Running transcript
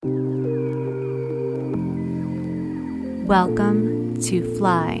Welcome to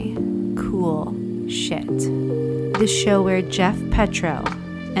Fly Cool Shit, the show where Jeff Petro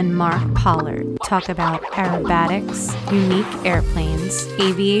and Mark Pollard talk about aerobatics, unique airplanes,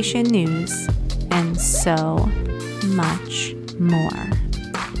 aviation news, and so much more.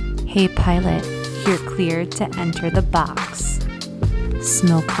 Hey pilot, you're cleared to enter the box.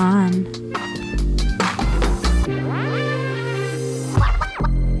 Smoke on.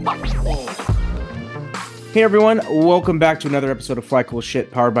 Hey everyone, welcome back to another episode of Fly Cool Shit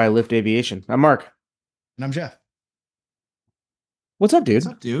powered by Lift Aviation. I'm Mark. And I'm Jeff. What's up, dude? What's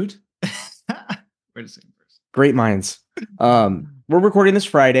up, dude? Wait a second first. Great minds. We're recording this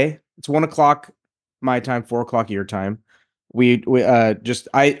Friday. It's 1 o'clock my time, 4 o'clock your time. I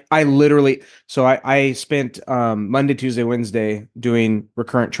spent Monday, Tuesday, Wednesday doing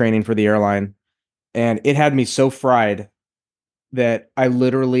recurrent training for the airline, and it had me so fried that I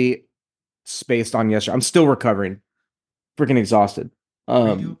literally spaced on yesterday. I'm still recovering, freaking exhausted.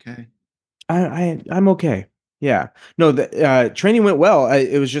 Are you okay? I'm okay. Yeah. No, the training went well.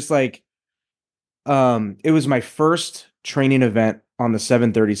 It was just like, it was my first training event on the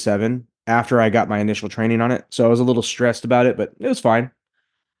 737 after I got my initial training on it. So I was a little stressed about it, but it was fine.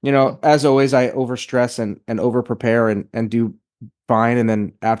 You know, as always, I overstress and over prepare and do fine. And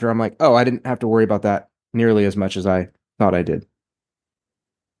then after I'm like, oh, I didn't have to worry about that nearly as much as I thought I did.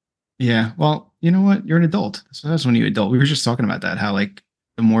 Yeah. Well, you know what? You're an adult. So that's when you adult. We were just talking about that. How like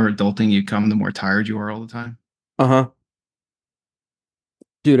the more adulting you come, the more tired you are all the time. Uh-huh.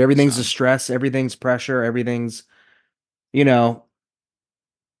 Dude, everything's a stress, everything's pressure, everything's, you know,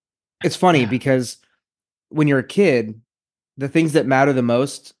 it's funny because when you're a kid, the things that matter the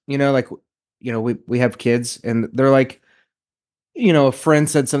most, you know, like, you know, we have kids and they're like, you know, a friend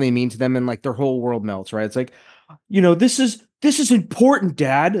said something mean to them and like their whole world melts, right? It's like, you know, this is important,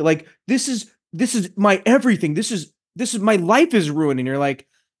 Dad. Like this is my everything. This is my life is ruined. And you're like,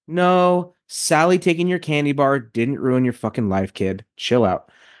 no, Sally taking your candy bar didn't ruin your fucking life, kid. Chill out.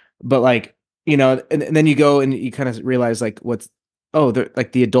 But like, you know, and then you go and you kind of realize like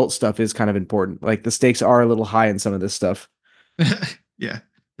like the adult stuff is kind of important. Like the stakes are a little high in some of this stuff. Yeah.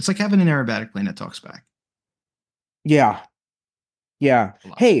 It's like having an aerobatic plane that talks back. Yeah. Yeah.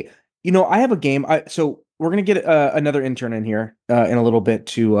 Hey, you know, I have a game. So we're gonna get another intern in here in a little bit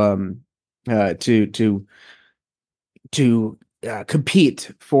to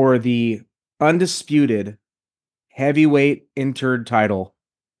compete for the undisputed heavyweight intern title,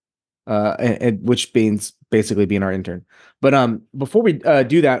 which means basically being our intern. But before we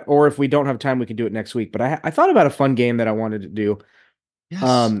do that, or if we don't have time, we can do it next week. But I thought about a fun game that I wanted to do.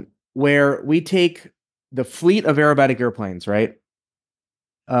 Yes. Where we take the fleet of aerobatic airplanes, right?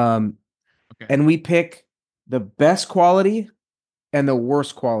 And we pick the best quality and the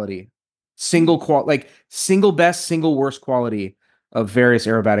worst quality, single best, single worst quality of various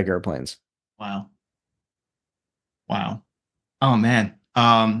aerobatic airplanes. Wow. Oh man.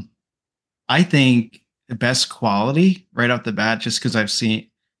 I think the best quality right off the bat, just because I think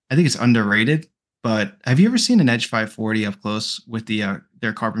it's underrated. But have you ever seen an Edge 540 up close with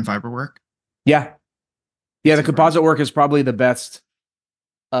their carbon fiber work? Yeah. Yeah, the composite work is probably the best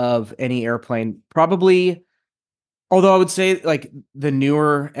of any airplane. Probably, although I would say like the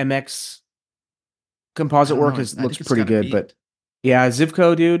newer MX composite work looks pretty good. But yeah,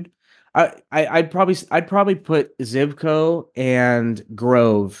 Zivco, dude. I'd probably put Zivco and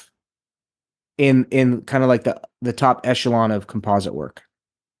Grove in kind of like the top echelon of composite work.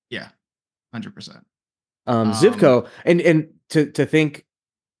 Yeah. 100%. Zivco and to think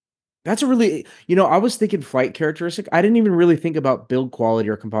that's a really, you know, I was thinking flight characteristic. I didn't even really think about build quality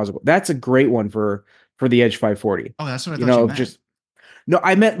or composite. That's a great one for the Edge 540. Oh, that's what I thought you meant. No,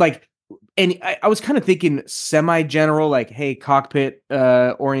 I meant like, and I was kind of thinking semi-general, like, hey, cockpit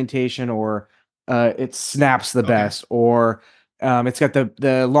orientation, or it snaps the best, or it's got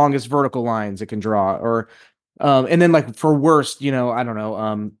the longest vertical lines it can draw, or and then like for worst, you know, I don't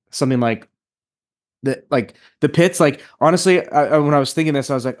know, something like the Pitts. Like honestly, when I was thinking this,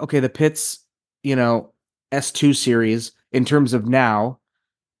 I was like, okay, the Pitts, you know, S2 series in terms of now,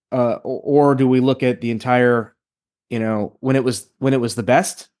 or do we look at the entire, you know, when it was the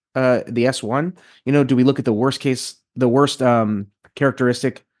best, the S1, you know, do we look at the worst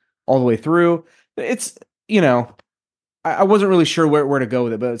characteristic all the way through? It's, you know, I wasn't really sure where to go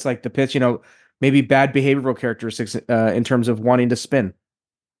with it, but it's like the Pitts, you know, maybe bad behavioral characteristics in terms of wanting to spin.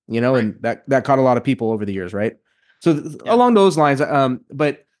 You know, right. And that caught a lot of people over the years, right? So along those lines,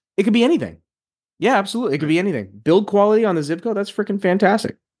 but it could be anything. Yeah, absolutely. It could be anything. Build quality on the Zivco, that's freaking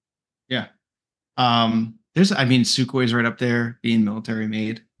fantastic. Yeah. Sukhoi is right up there, being military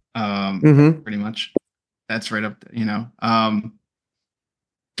made, pretty much. That's right up there, you know.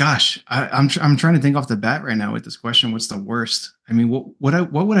 Gosh, I'm trying to think off the bat right now with this question. What's the worst? I mean, what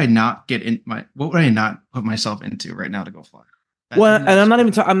would I not get in my what would I not put myself into right now to go fly? I Well, think and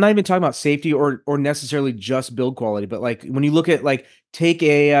that's I'm not even talking about safety or necessarily just build quality, but like when you look at like take an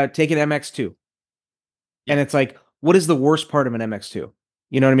MX2, and yeah. it's like, what is the worst part of an MX2?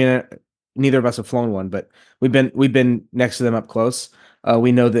 You know what I mean? Neither of us have flown one, but we've been next to them up close.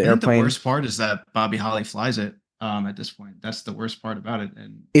 We know the I think the airplane worst part is that Bobby Holly flies it. At this point, that's the worst part about it,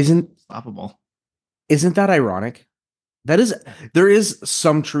 and isn't unstoppable. isn't that ironic? That is there is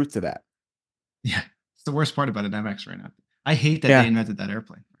some truth to that. Yeah, it's the worst part about an MX right now. I hate that they Yeah, invented that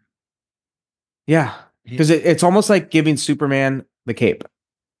airplane. yeah, I hate because it. it's almost like giving Superman the cape.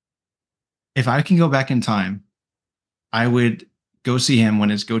 If I can go back in time, I would go see him when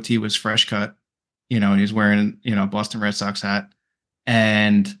his goatee was fresh cut. You know, he's wearing a Boston Red Sox hat,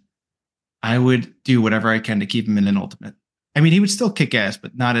 and I would do whatever I can to keep him in an ultimate. I mean, he would still kick ass,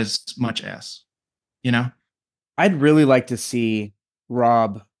 but not as much ass. You know? I'd really like to see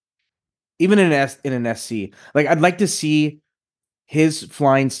Rob, even in an SC. Like I'd like to see his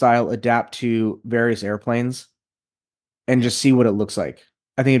flying style adapt to various airplanes and Yeah. just see what it looks like.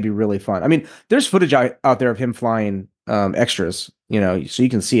 I think it'd be really fun. I mean, there's footage out there of him flying extras, so you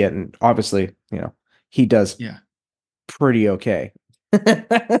can see it, and obviously, he does Yeah. pretty okay.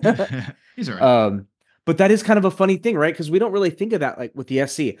 He's all right. um, but that is kind of a funny thing, right? Because we don't really think of that like with the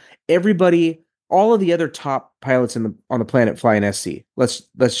SC. Everybody, all of the other top pilots on the planet fly an SC. Let's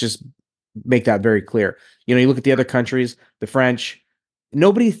just make that very clear. You look at the other countries, the French.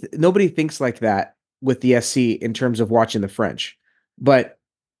 Nobody thinks like that with the SC in terms of watching the French. But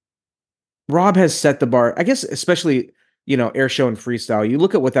Rob has set the bar, I guess, especially, air show and freestyle. You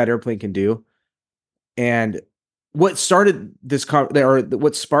look at what that airplane can do, and what started this or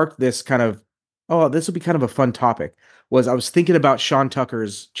what sparked this kind of, oh, this will be kind of a fun topic, was I was thinking about Sean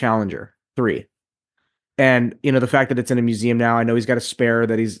Tucker's Challenger 3. And the fact that it's in a museum now. I know he's got a spare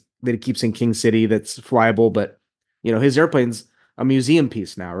that he keeps in King City that's flyable, but his airplane's a museum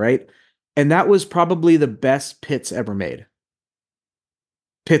piece now, right? And that was probably the best Pitts ever made.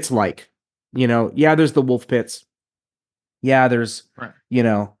 Pitts yeah, there's the Wolf Pitts. Yeah, there's Right. you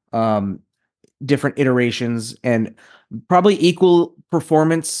know, different iterations and probably equal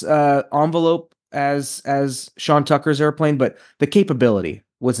performance envelope as Sean Tucker's airplane, but the capability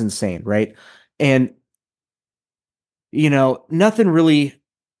was insane, right? And nothing really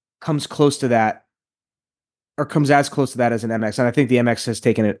comes close to that or comes as close to that as an MX. And I think the MX has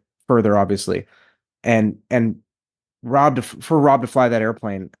taken it further, obviously. And for Rob to fly that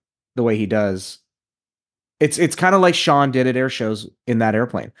airplane the way he does, it's kind of like Sean did at air shows in that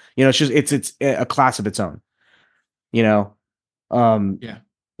airplane. It's a class of its own. You know, Yeah.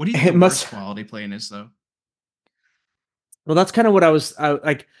 What do you think it the worst must. quality plane is, though? Well, that's kind of what I was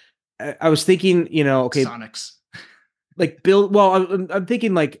thinking. Okay, Sonics. like build. Well, I'm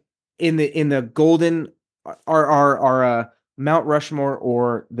thinking like in the golden our Mount Rushmore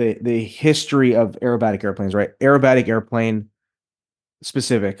or the history of aerobatic airplanes, right? Aerobatic airplane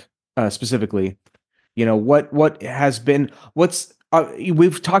specifically. What has been what's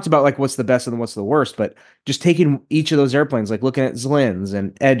we've talked about like what's the best and what's the worst, but just taking each of those airplanes, like looking at Zlins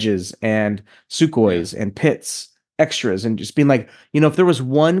and Edges and Yeah. Sukhois and Pitts extras, and just being like, if there was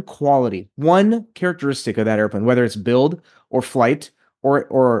one quality, one characteristic of that airplane, whether it's build or flight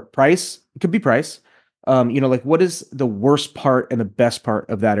or price, it could be price. Like what is the worst part and the best part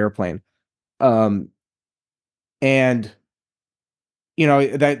of that airplane? Um, and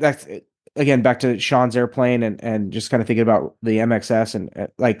that's again back to Sean's airplane and just kind of thinking about the MXS and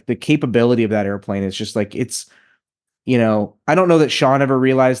like the capability of that airplane is just like I don't know that Sean ever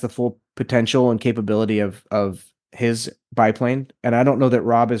realized the full potential and capability of his biplane, and I don't know that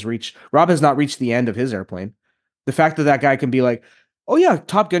Rob has not reached the end of his airplane. The fact that that guy can be like, oh yeah,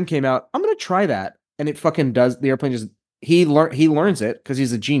 Top Gun came out, I'm gonna try that, and it fucking does. The airplane just he learns it because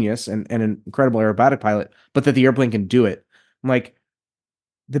he's a genius and an incredible aerobatic pilot, but that the airplane can do it. I'm like,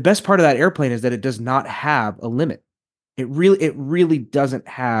 the best part of that airplane is that it does not have a limit. It really doesn't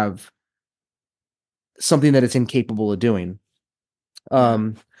have something that it's incapable of doing. Yeah.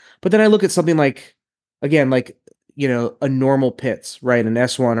 Um, but then I look at something like, again, like, a normal Pitts, right? An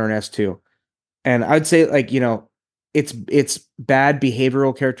S1 or an S2. And I'd say like, it's bad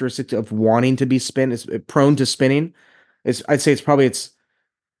behavioral characteristic of wanting to be it's prone to spinning. I'd say it's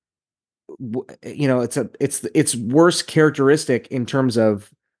worst characteristic in terms of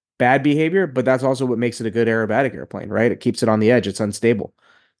bad behavior, but that's also what makes it a good aerobatic airplane, right? It keeps it on the edge. It's unstable.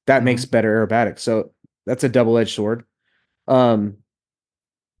 That makes Hmm. better aerobatics. So that's a double-edged sword. Um,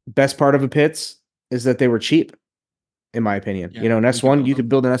 Best part of a Pitts, is that they were cheap, in my opinion. Yeah, You know, an we could S1, build you could them.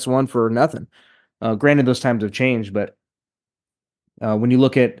 build an S1 for nothing. Granted, those times have changed, but when you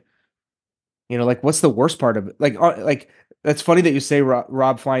look at, like what's the worst part of it? Like that's funny that you say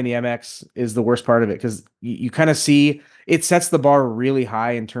Rob flying the MX is the worst part of it because you kind of see it sets the bar really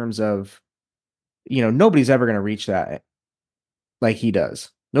high in terms of, nobody's ever going to reach that like he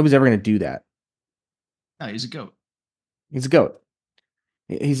does. Nobody's ever going to do that. No, he's a goat. He's a goat.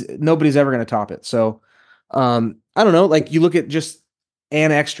 He's nobody's ever going to top it. So, I don't know. Like you look at just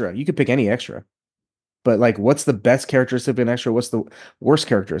an extra, you could pick any extra, but like, what's the best characteristic of an extra? What's the worst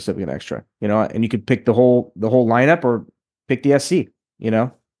characteristic of an extra? And you could pick the whole lineup or pick the SC. You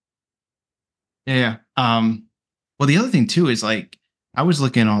know, Yeah, yeah. Well, the other thing too is like I was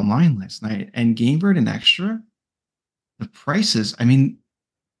looking online last night, and Gamebird and Extra, the prices. I mean,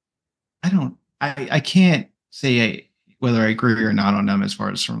 I can't say whether I agree or not on them as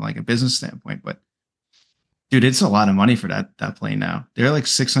far as from like a business standpoint, but dude, it's a lot of money for that plane now. They're like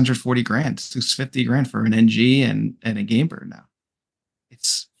 640 grand, 650 grand for an NG and a Gamebird now.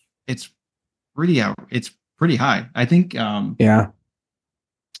 It's it's it's pretty high. I think yeah,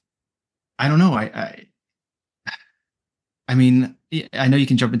 I don't know. I mean, I know you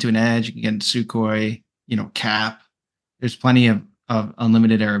can jump into an Edge, you can get into Sukhoi, Cap. There's plenty of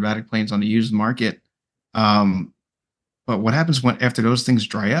unlimited aerobatic planes on the used market. But what happens after those things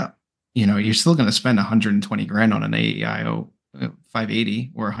dry up? You're still going to spend 120 grand on an AEIO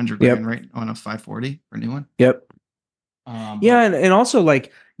 580 or 100 grand, yep, right, on a 540 for a new one. yep, yeah, But and also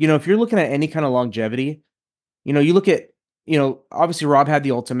like if you're looking at any kind of longevity, you look at obviously Rob had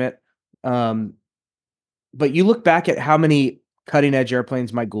the ultimate, but you look back at how many cutting edge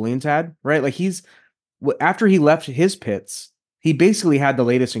airplanes Mike Goulian's had, right? Like after he left his pits, he basically had the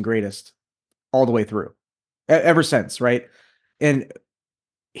latest and greatest all the way through, ever since, right? And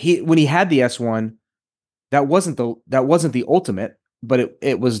when he had the S1, that wasn't the ultimate, but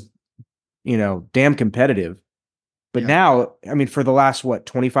it was damn competitive. But yeah, now, I mean, for the last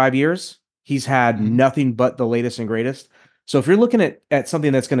 25 years, he's had mhm. nothing but the latest and greatest. So if you're looking at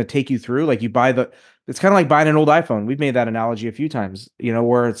something that's going to take you through, like it's kind of like buying an old iPhone. We've made that analogy a few times,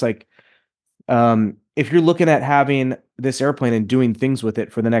 where it's like, if you're looking at having this airplane and doing things with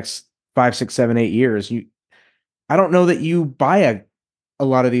it for the next 5, 6, 7, 8 years, I don't know that you buy a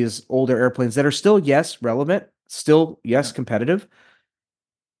lot of these older airplanes that are still, yes, relevant, still, yes, Yeah. competitive.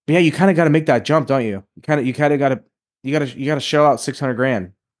 But yeah, you kind of got to make that jump, don't you? You kind of got to shell out 600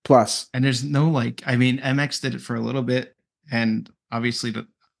 grand plus. And there's no like, I mean, MX did it for a little bit, and obviously,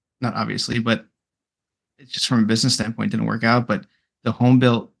 not obviously, but it's just from a business standpoint didn't work out. But the home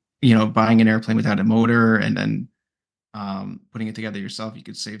built, buying an airplane without a motor and then putting it together yourself, you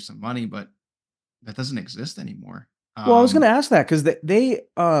could save some money, but that doesn't exist anymore. Well, I was going to ask that because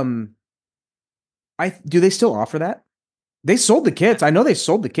I do they still offer that? They sold the kits. I know they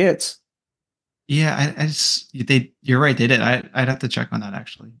sold the kits. Yeah, you're right. They did. I'd have to check on that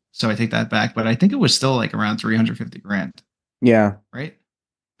actually. So I take that back, but I think it was still like around 350 grand, Yeah. right?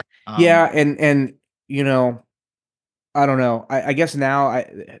 Yeah. Um, And, I don't know. I guess now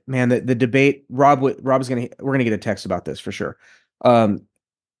man, the debate, Rob is we're going to get a text about this for sure. Um,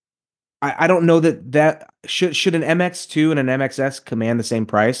 I don't know that should an MX2 and an MXS command the same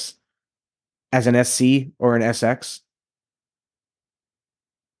price as an SC or an SX?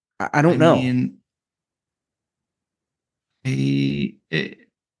 I I don't know. mean,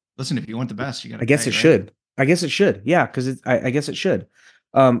 listen, if you want the best, you got I to guess it pay, right? should. I guess it should. Yeah, because I guess it should.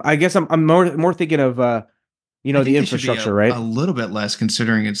 I guess I'm more thinking of I the think they should be infrastructure, a right? little bit less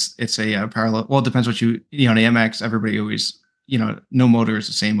considering it's a parallel. Well, it depends what the MX. Everybody always no motor is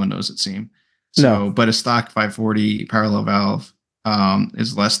the same on those, it seems. No. So, but a stock 540 parallel valve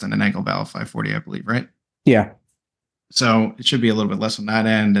is less than an angle valve 540, I believe, right? Yeah. So it should be a little bit less on that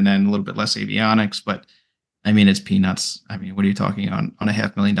end, and then a little bit less avionics. But I mean, it's peanuts. I mean, what are you talking on a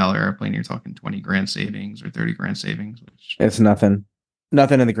 $500,000 airplane? You're talking 20 grand savings or 30 grand savings, which It's nothing.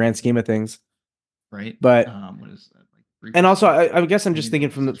 Nothing in the grand scheme of things. right? But What is that like? and also 350 I guess I'm just thinking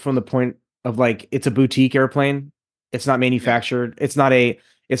from the point of like it's a boutique airplane. It's not Yeah, manufactured. It's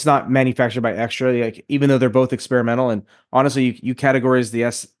not manufactured by Extra. Like even though they're both experimental and honestly you categorize the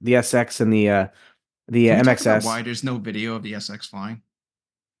SX and the can we talk about MXS. why there's no video of the SX flying?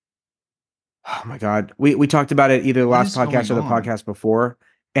 Oh my God. We talked about it either the What last is going podcast or the on? podcast before.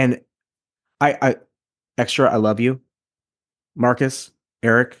 And I Extra, I love you. Marcus,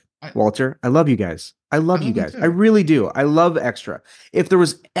 Eric, I Walter, I love you guys. I I love you love them guys. I too. really do. I love Extra. If there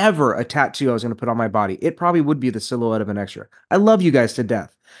was ever a tattoo I was going to put on my body, it probably would be the silhouette of an Extra. I love you guys to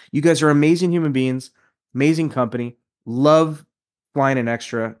death. You guys are amazing human beings, amazing company. Love flying an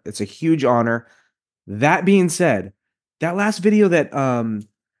Extra. It's a huge honor. That being said, that last video that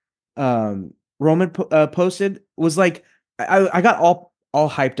Roman posted was like I got all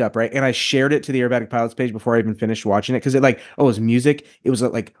hyped up, right? And I shared it to the Aerobatic Pilots page before I even finished watching it because it like it was music. It was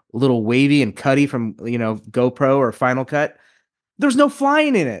like a little wavy and cutty from GoPro or Final Cut. There's no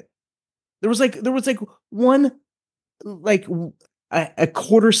flying in it. There was like one like a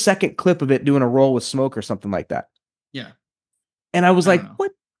quarter second clip of it doing a roll with smoke or something like that. Yeah. And I was I like, don't know.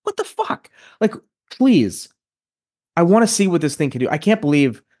 what the fuck? Like, please. I want to see what this thing can do. I can't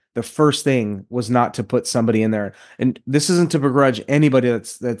believe the first thing was not to put somebody in there. And this isn't to begrudge anybody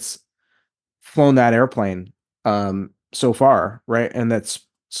that's flown that airplane so far, right? And that's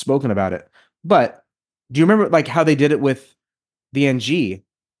spoken about it. But do you remember like how they did it with the NG?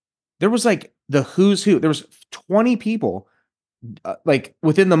 There was like the who's who. There was 20 people like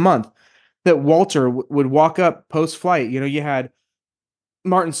within the month that Walter would walk up post flight. You had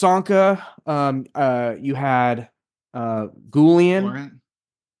Martin Sonka, you had Goulian,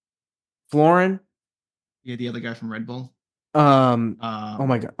 Florin. Yeah, the other guy from Red Bull. Oh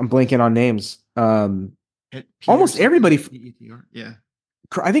my god, I'm blanking on names. Almost Something, everybody. Yeah.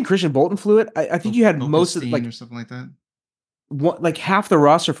 I think Christian Bolton flew it. I think you had most of like or something like that. like half the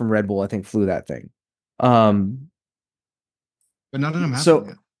roster from Red Bull. I think flew that thing. But none of them have So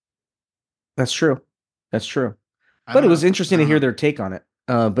yet. that's true. That's true. But it was interesting to hear their take on it.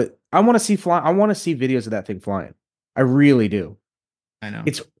 But I want to see fly. I want to see videos of that thing flying. I really do. I know.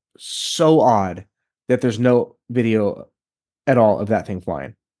 It's so odd that there's no video at all of that thing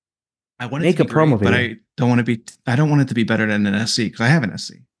flying. I want it to be great, but I don't want it to be better than an SC because I have an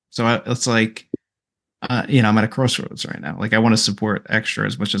SC. So it's like, I'm at a crossroads right now. Like I want to support extra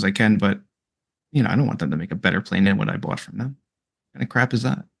as much as I can, but I don't want them to make a better plane than what I bought from them. What kind of crap is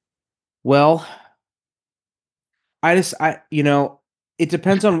that? Well, it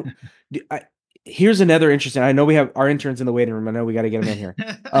depends on. Here's another interesting. I know we have our interns in the waiting room. I know we got to get them in here.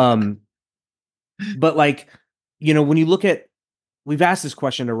 But like, when you look at, we've asked this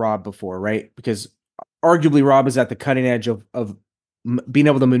question to Rob before, right? Because arguably Rob is at the cutting edge of being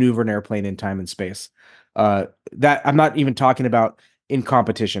able to maneuver an airplane in time and space. That I'm not even talking about in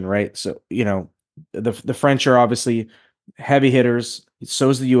competition, right? So, the French are obviously heavy hitters.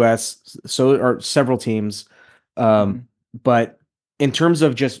 So is the US. So are several teams. But in terms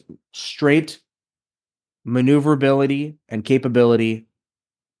of just straight maneuverability and capability,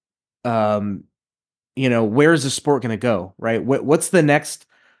 where's the sport going to go, right? What's the next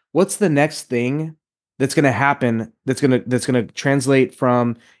thing that's going to happen that's going to translate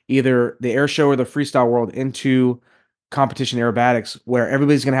from either the air show or the freestyle world into competition aerobatics where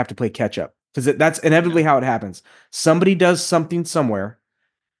everybody's going to have to play catch up because that's inevitably how it happens. Somebody does something somewhere,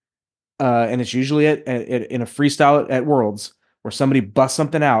 and it's usually in a freestyle at Worlds where somebody busts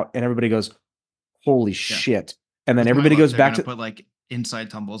something out and everybody goes, holy shit. And then everybody goes back to put like inside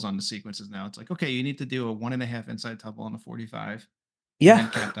tumbles on the sequences now. It's like, okay, you need to do a 1.5 inside tumble on the 45. Yeah.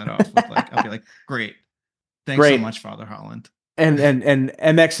 And then cap that off with like, I'll be like, great. Thanks so much, Father Holland. And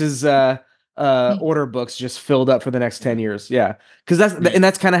MX's order books just filled up for the next 10 years. Yeah. Cause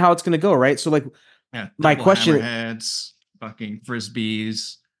that's kind of how it's going to go. Right. So like, my question, hammerheads, fucking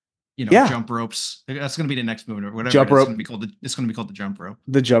frisbees, jump ropes. That's going to be the next movement or whatever. Jump rope. It's going to be called the jump rope.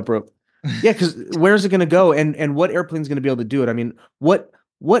 The jump rope. Yeah, because where's it going to go, and what airplane's going to be able to do it? I mean, what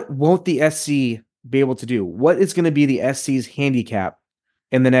won't the SC be able to do? What is going to be the SC's handicap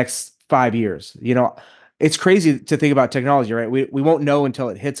in the next 5 years? It's crazy to think about technology, right? We won't know until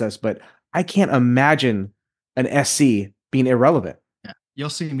it hits us, but I can't imagine an SC being irrelevant. Yeah,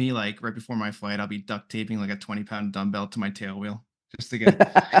 you'll see me like right before my flight. I'll be duct taping like a 20-pound dumbbell to my tail wheel just to get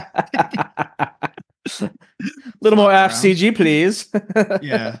a little more FCG, please.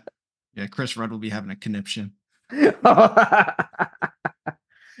 Yeah. Yeah, Chris Rudd will be having a conniption. He'll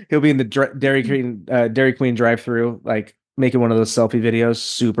be in the Dairy Queen drive-through, like making one of those selfie videos,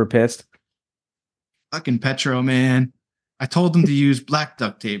 super pissed. Fucking Petro, man. I told him to use black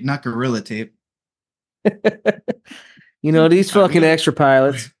duct tape, not Gorilla tape. These fucking extra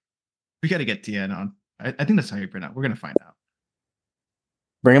pilots. We got to get Tien on. I think that's how you pronounce it. We're going to find out.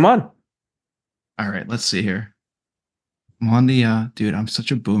 Bring him on. All right, let's see here. I'm on the, dude, I'm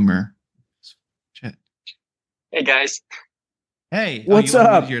such a boomer. Shit. Hey, guys. Hey. What's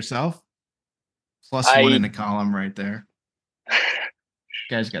up? Yourself? +1 in the column right there.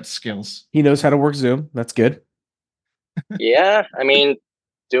 Guy's got skills. He knows how to work Zoom. That's good. Yeah, I mean,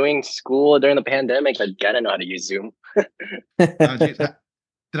 doing school during the pandemic, I gotta know how to use Zoom. Did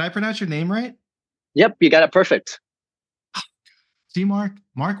I pronounce your name right? Yep, you got it perfect. See, Mark?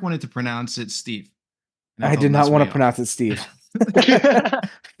 Mark wanted to pronounce it Steve. I did not want to pronounce it Steve.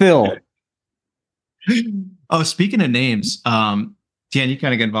 Phil. Oh, speaking of names, Tien, you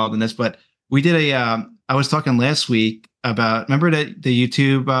kind of get involved in this, but we did I was talking last week about, remember the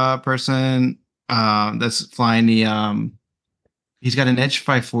YouTube person that's flying he's got an Edge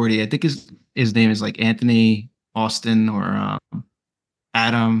 540. I think his name is like Anthony Austin or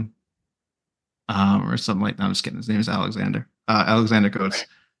Adam or something like that. I'm just kidding. His name is Alexander Coates.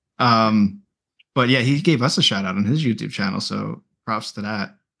 But yeah, he gave us a shout out on his YouTube channel, so props to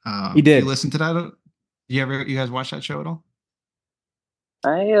that. He did. You listen to that? You guys watch that show at all?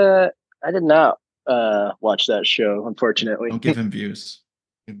 I did not watch that show, unfortunately. Don't give him views.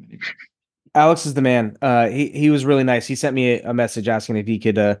 Alex is the man. He was really nice. He sent me a message asking if he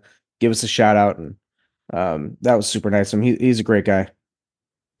could give us a shout out, and that was super nice of him. He's a great guy.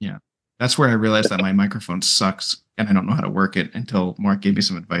 Yeah, that's where I realized that my microphone sucks and I don't know how to work it until Mark gave me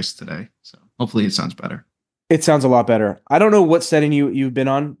some advice today. So hopefully it sounds better. It sounds a lot better. I don't know what setting you've been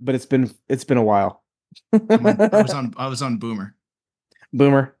on, but it's been a while. I was on Boomer.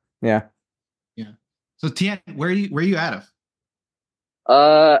 Boomer, yeah. So Tien, where are you out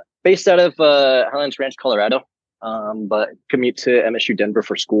of? Based out of Highlands Ranch, Colorado, but commute to MSU Denver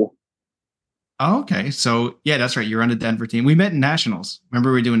for school. Oh, okay. So yeah, that's right. You're on the Denver team. We met in nationals.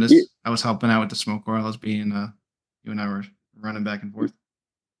 Remember we were doing this? Yeah. I was helping out with the smoke oil. I was being you and I were running back and forth.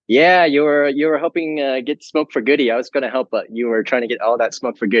 Yeah, you were helping get smoke for Goody. I was going to help, but you were trying to get all that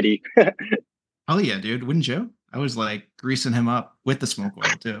smoke for Goody. Oh yeah, dude, wouldn't you? I was like greasing him up with the smoke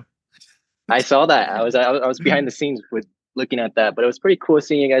oil too. I saw that. I was behind the scenes with looking at that, but it was pretty cool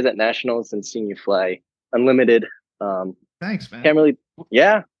seeing you guys at nationals and seeing you fly unlimited. Thanks, man. Can't really,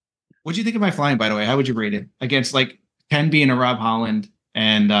 yeah. What'd you think of my flying, by the way? How would you rate it against like 10 being a Rob Holland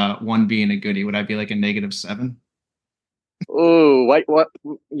and 1 being a Goody? Would I be like a -7? Oh, what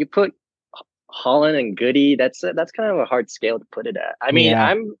you put Holland and Goody? That's kind of a hard scale to put it at. I mean, yeah.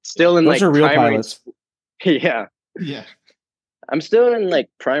 I'm still in those like are real pilots. Yeah. Yeah. I'm still in like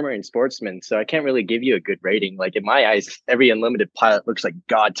primary and sportsman, so I can't really give you a good rating. Like in my eyes, every unlimited pilot looks like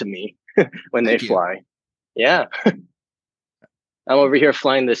God to me when they fly. Yeah. I'm over here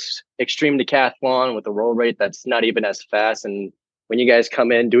flying this extreme decathlon with a roll rate that's not even as fast. And when you guys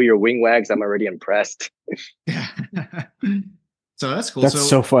come in, do your wing wags, I'm already impressed. Yeah. So that's cool. That's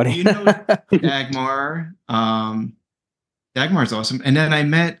so funny. You know Dagmar. Dagmar's awesome. And then I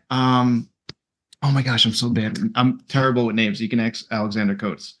met oh my gosh, I'm so bad. I'm terrible with names. You can ask Alexander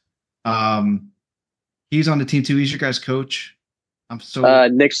Coates. He's on the team too. He's your guys' coach.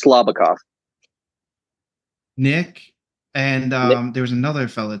 Nick Slobakov. Nick. And there was another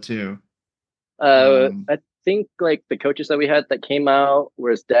fella too. I think like the coaches that we had that came out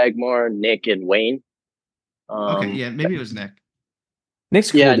was Dagmar, Nick, and Wayne. Okay, yeah, maybe it was Nick.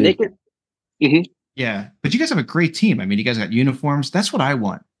 Nick's cool, yeah, dude. Nick. Mm-hmm. Yeah, but you guys have a great team. I mean, you guys got uniforms. That's what I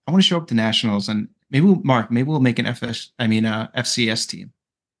want. I want to show up to nationals, and maybe we'll make an FCS team.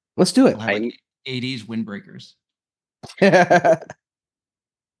 Let's do it. We'll have, like, 80s windbreakers.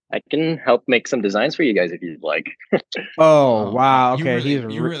 I can help make some designs for you guys if you'd like. Oh wow! Okay,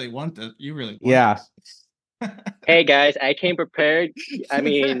 you really want this. You really want yeah. This. Hey guys, I came prepared. I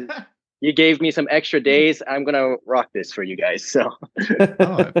mean, you gave me some extra days. I'm gonna rock this for you guys. So,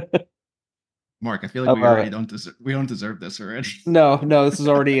 Mark, I feel like we don't deserve this already. No, this is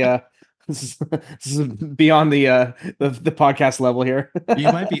already this is beyond the podcast level here.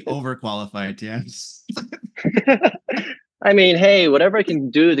 You might be overqualified, yes. I mean, hey, whatever I can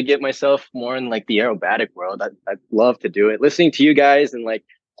do to get myself more in like the aerobatic world, I'd love to do it. Listening to you guys and like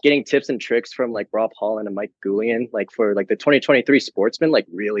getting tips and tricks from like Rob Holland and Mike Goulian, like for like the 2023 Sportsman, like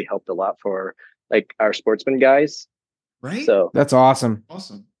really helped a lot for like our sportsman guys. Right. So that's awesome.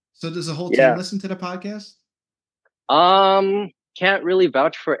 Awesome. So does the whole team listen to the podcast? Can't really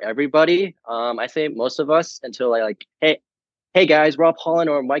vouch for everybody. I say most of us until I like, hey guys, Rob Holland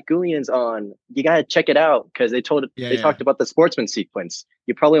or Mike Goulian's on. You gotta check it out because they talked about the sportsman sequence.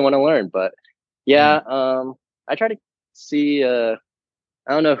 You probably want to learn, but I try to see. I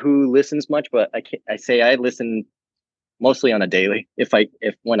don't know who listens much, but I listen mostly on a daily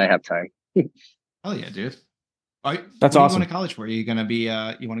when I have time. Oh yeah, dude. That's awesome. What are you going to college for? Are you gonna be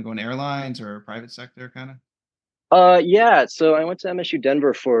you want to go in airlines or private sector kind of? Yeah. So I went to MSU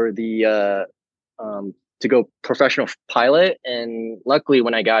Denver for the to go professional pilot, and luckily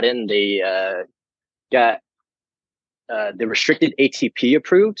when I got in, they got the restricted ATP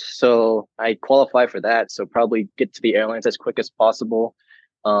approved, so I qualify for that. So probably get to the airlines as quick as possible.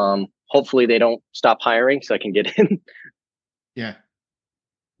 Hopefully they don't stop hiring, so I can get in. Yeah.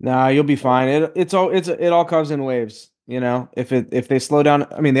 Nah, you'll be fine. It all comes in waves. You know, if they slow down,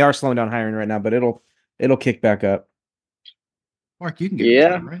 I mean they are slowing down hiring right now, but it'll kick back up. Mark, you can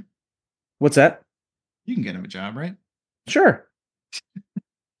get in, right? What's that? You can get him a job, right? Sure.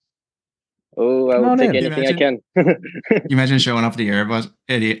 Oh, I Come will on take in. anything I can. You imagine showing up the Airbus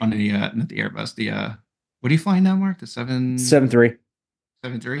on the not the Airbus, what are you flying now, Mark? The 7-3.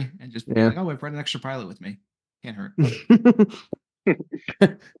 7-3, and just be Yeah. like, oh, I brought an extra pilot with me. Can't hurt.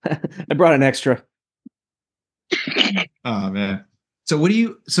 I brought an extra. Oh man. So what do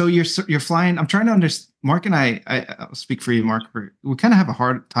you? So you're flying. I'm trying to understand. Mark and I'll speak for you, Mark. We kind of have a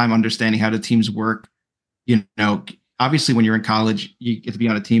hard time understanding how the teams work. You know, obviously when you're in college, you get to be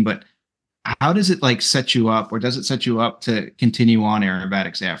on a team, but how does it like set you up, or does it set you up to continue on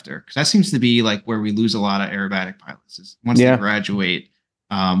aerobatics after? Because that seems to be like where we lose a lot of aerobatic pilots is once they graduate,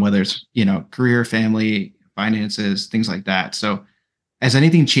 whether it's career, family, finances, things like that. So has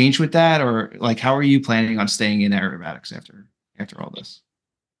anything changed with that, or like how are you planning on staying in aerobatics after all this?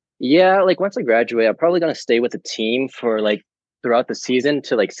 Yeah, like once I graduate, I'm probably gonna stay with the team for like throughout the season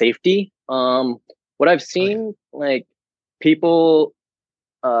to like safety. What I've seen, like people,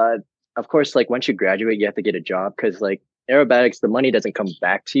 uh, of course, like once you graduate, you have to get a job because like aerobatics, the money doesn't come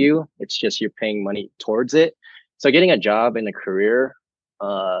back to you. It's just you're paying money towards it. So getting a job and a career,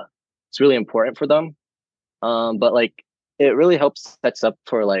 it's really important for them. But like it really helps sets up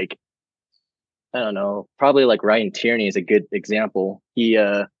for like I don't know, probably like Ryan Tierney is a good example. He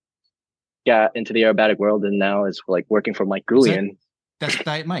got into the aerobatic world and now is like working for Mike Goulian. That's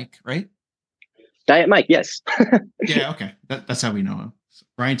Diet Mike, right? Diet Mike, yes. Yeah, okay. That's how we know him. So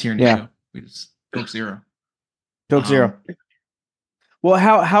Ryan Tierney, Yeah. We just Coke Zero. Coke Zero. Well,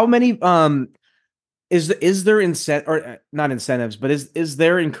 how many is there not incentives, but is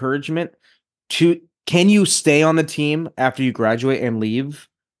there encouragement can you stay on the team after you graduate and leave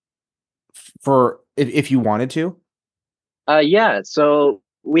for if you wanted to? Yeah, so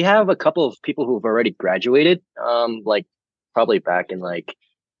we have a couple of people who've already graduated, like probably back in like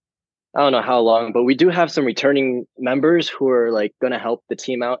I don't know how long, but we do have some returning members who are like going to help the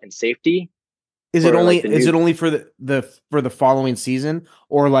team out in safety. Is it only for the following season,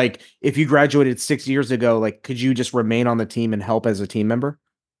 or like if you graduated 6 years ago, like could you just remain on the team and help as a team member?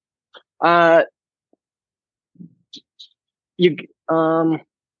 You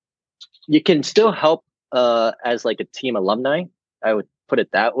you can still help as like a team alumni. I would put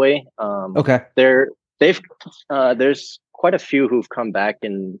it that way. Okay. There's quite a few who've come back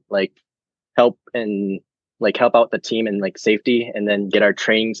and like help out the team and like safety and then get our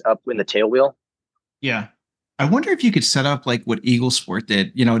trainings up in the tail wheel. Yeah. I wonder if you could set up like what Eagle Sport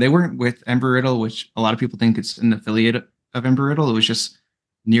did. They weren't with Embry-Riddle, which a lot of people think it's an affiliate of Embry-Riddle. It was just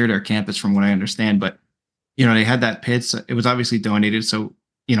near their campus from what I understand. But, they had that pit. So it was obviously donated. So,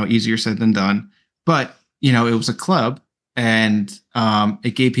 easier said than done. But, it was a club and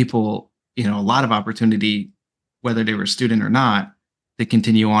it gave people, a lot of opportunity, whether they were a student or not, to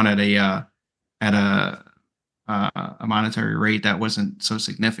continue on at a monetary rate that wasn't so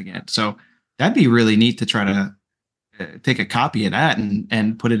significant. So that'd be really neat to try to take a copy of that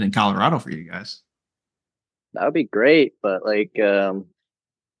and put it in Colorado for you guys. That would be great, but like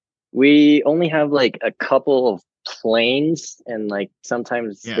we only have like a couple of planes, and like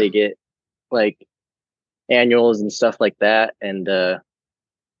sometimes they get like annuals and stuff like that, and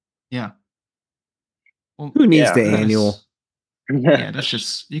yeah. Well, who needs the annual? Yeah, that's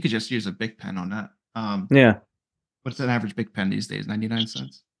just you could just use a Big Pen on that. Yeah. What's an average Big Pen these days? 99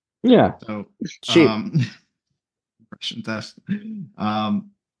 cents. Yeah. So cheap. Impression test.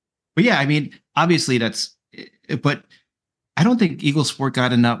 But yeah, I mean, obviously but I don't think Eagle Sport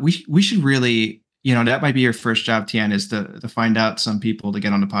got enough. We should really, that might be your first job, Tien, is to find out some people to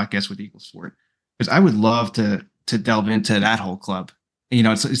get on the podcast with Eagle Sport, because I would love to delve into that whole club.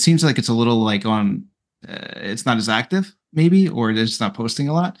 It seems like it's a little like on, it's not as active maybe, or it's not posting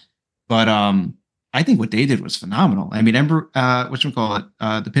a lot, but I think what they did was phenomenal. I mean,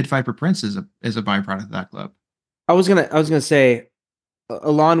 the Pit Viper Prince is a byproduct of that club. I was gonna say,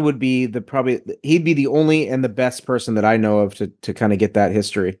 Alon would be he'd be the only and the best person that I know of to kind of get that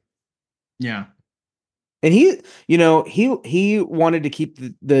history. Yeah. And he wanted to keep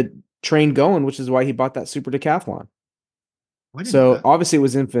the train going, which is why he bought that super decathlon. So obviously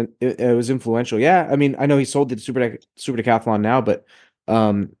it was influential. Yeah. I mean, I know he sold the super decathlon now, but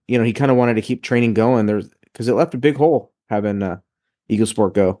he kind of wanted to keep training going because it left a big hole having Eagle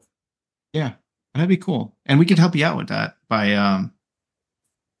Sport go. Yeah, that'd be cool. And we could help you out with that by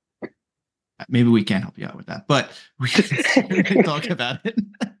maybe we can't help you out with that, but we can talk about it.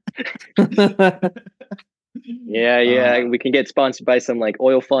 Yeah. We can get sponsored by some like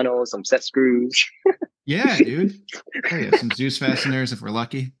oil funnels, some set screws. Yeah, dude. Oh yeah, some Zeus fasteners if we're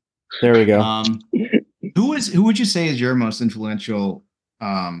lucky. There we go. Who would you say is your most influential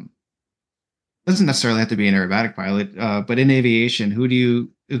doesn't necessarily have to be an aerobatic pilot, but in aviation, who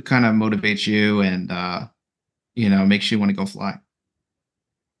kind of motivates you and makes you want to go fly?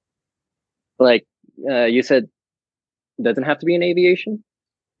 Like you said, doesn't have to be in aviation.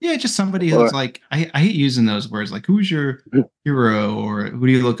 Yeah, just somebody who's Or like, I hate using those words, like who's your hero or who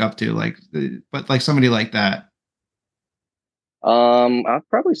do you look up to, like, but like somebody like that. I'd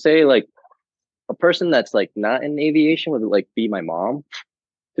probably say like a person that's like not in aviation would like be my mom,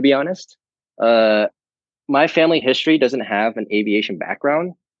 to be honest. Uh, my family history doesn't have an aviation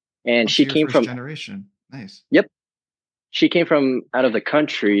background, and Oh, so she you're came first from, generation. Nice. yep, she came from out of the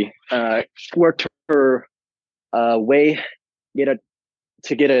country. Worked her way get a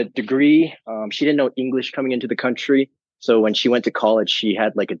to get a degree. She didn't know English coming into the country, so when she went to college, she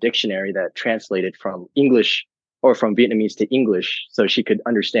had like a dictionary that translated from English or from Vietnamese to English, so she could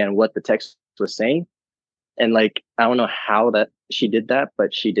understand what the text was saying. And like I don't know how that she did that,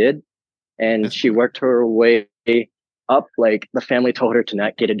 but she did, and That's she brutal. worked her way up. Like the family told her to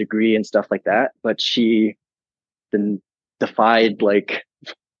not get a degree and stuff like that, but she then defied like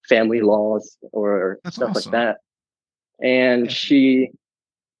family laws or That's stuff like awesome. that. And she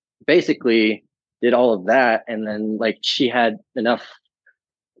basically did all of that. And then like she had enough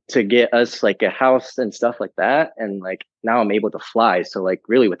to get us like a house and stuff like that. And like now I'm able to fly. So like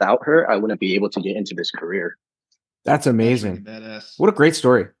really without her, I wouldn't be able to get into this career. That's That's really amazing. badass. What a great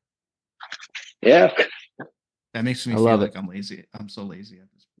story. Yeah. That makes me I feel love like it. I'm lazy. I'm so lazy at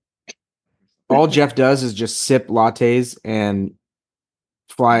this All Jeff does is just sip lattes and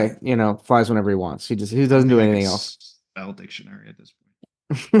fly, flies whenever he wants. He I don't doesn't do think I could anything else. spell dictionary at this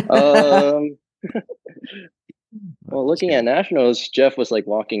point. Um, well, Just looking at kidding. nationals, Jeff was like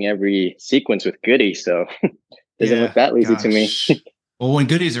walking every sequence with Goody, so doesn't look Yeah, that lazy to me. gosh. Well, when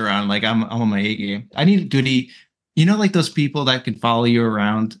Goody's around, like I'm on my A game. I need Goody. Like those people that can follow you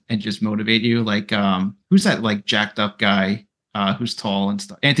around and just motivate you. Like, who's that like jacked up guy who's tall and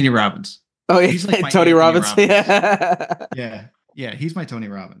stuff? Anthony Robbins. Oh yeah, He's like my Tony Anthony Robbins. Robbins. Yeah. Yeah, yeah, he's my Tony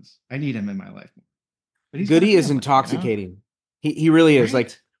Robbins. I need him in my life. But he's got a Goody is family, intoxicating. He really is. Like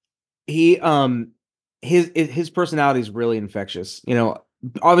Right? he his personality is really infectious.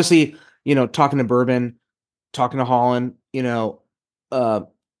 Obviously, talking to Bourbon, talking to Holland, uh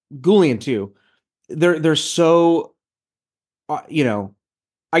Goulian too. They're so I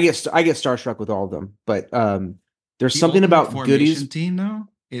get starstruck with all of them, but there's The something ultimate about formation Goody's. team, though,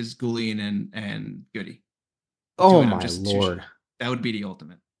 is Goulian and Goody. The two Oh of them, my just the two. lord. That would be the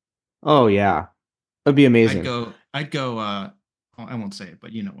ultimate. Oh yeah. That'd be I'd amazing. go. I'd go. I won't say it,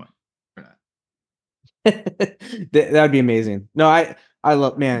 but you know what? For that. That'd be amazing. No, I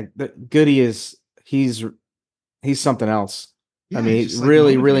love, man, the Goody is he's something else. I Yeah, he's mean, just like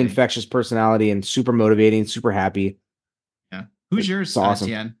really, really motivating. infectious personality and super motivating, super happy. Yeah. Who's It's yours, awesome.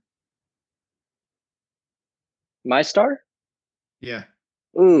 Tien? My star? Yeah.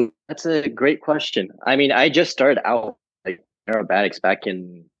 Ooh, that's a great question. I mean, I just started out like aerobatics back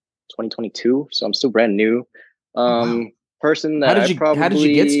in 2022, so I'm still brand new. Oh wow. Person How that did I you get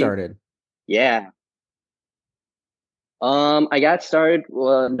probably, started? yeah. I got started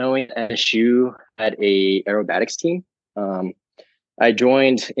knowing SU had a aerobatics team. Um, I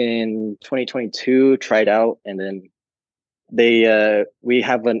joined in 2022, tried out, and then we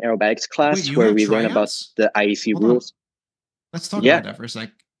have an aerobatics Wait, class you where have we learn about tryouts? the IEC Hold on. rules. Let's talk Yeah. about that for a sec.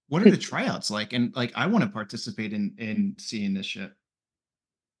 What are the tryouts like? And like, I want to participate in seeing this shit.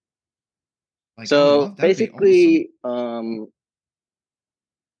 Like, I would So love. That would be awesome. basically,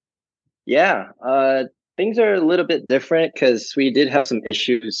 yeah, things are a little bit different because we did have some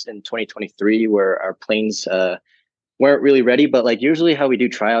issues in 2023 where our planes weren't really ready. But like usually, how we do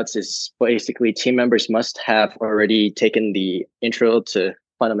tryouts is basically team members must have already taken the intro to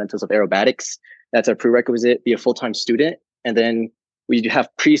fundamentals of aerobatics. That's our prerequisite. Be a full-time student, and then we do have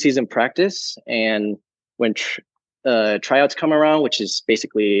preseason practice. And when tryouts come around, which is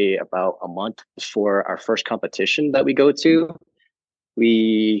basically about a month before our first competition that we go to,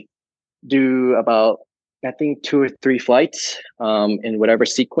 we do about I think 2 or 3 flights in whatever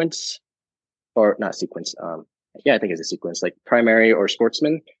sequence or not sequence. Yeah, I think it's a sequence like primary or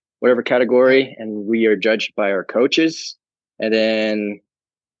sportsman, whatever Yeah. category, and we are judged by our coaches, and then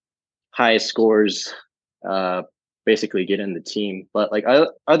highest scores uh, basically get in the team. But like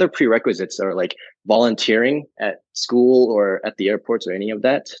other prerequisites are like volunteering at school or at the airports or any of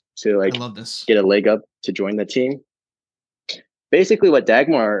that to I like love this. get a leg up to join the team. Basically what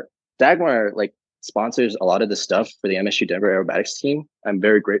Dagmar like sponsors a lot of the stuff for the MSU Denver aerobatics team. I'm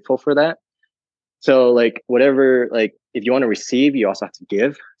very grateful for that. So like whatever, like if you want to receive, you also have to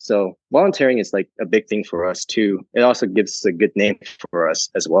give. So volunteering is like a big thing for us too. It also gives a good name for us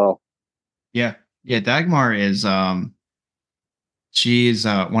as well. Yeah. Yeah, Dagmar is she's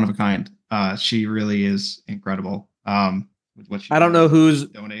one of a kind. She really is incredible. With what she I don't know does, who's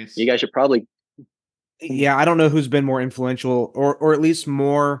donates. You guys should probably. yeah, I don't know who's been more influential or at least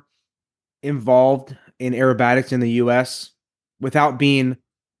more involved in aerobatics in the US without being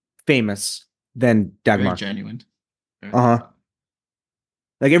famous than Very Dagmar. genuine. Uh-huh.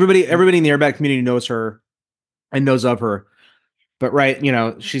 Like everybody in the aerobatic community knows her and knows of her. But right,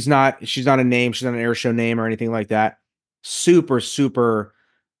 she's not a name, she's not an air show name or anything like that. Super, super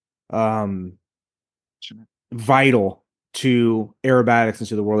um vital to aerobatics and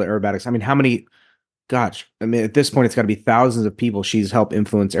to the world of aerobatics. I mean, how many I mean, at this point it's got to be thousands of people she's helped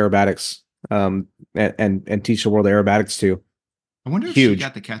influence aerobatics and teach the world of aerobatics to. I wonder if Huge. she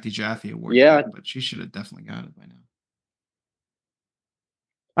got the Kathy Jaffe Award Yeah. yet, but she should have definitely got it by now.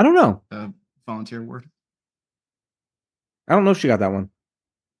 I don't know. The volunteer award. I don't know if she got that one.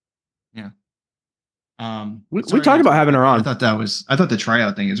 Yeah. We talked about having her on. I thought the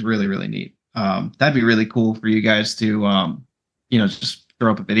tryout thing is really, really neat. That'd be really cool for you guys to just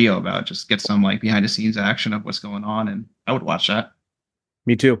throw up a video about, just get some like behind the scenes action of what's going on, and I would watch that.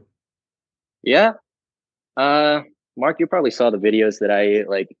 Me too. Yeah. Mark, you probably saw the videos that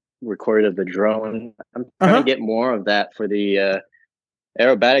I recorded of the drone. I'm trying to get more of that for the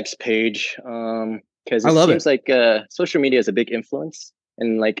aerobatics page. Because it seems like social media is a big influence,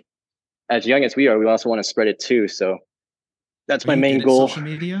 and as young as we are, we also want to spread it too. So that's my main goal. Social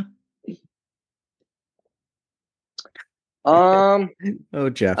media. Oh,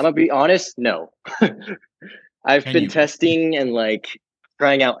 Jeff. I'm gonna be honest. No, I've been testing and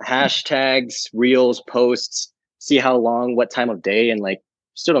trying out hashtags, reels, posts, see how long, what time of day, and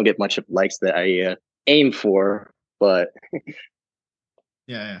still don't get much of likes that I aim for. But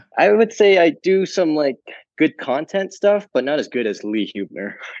yeah, I would say I do some good content stuff, but not as good as Lee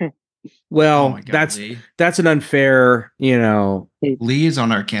Hubner. Well, that's an unfair, Lee is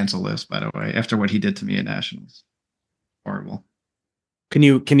on our cancel list, by the way, after what he did to me at Nationals. Horrible. Can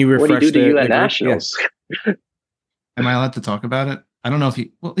you refresh what did he do to you at group? Nationals? Yeah. Am I allowed to talk about it? I don't know if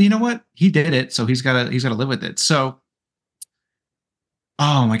well, you know what? He did it, so he's gotta live with it. So,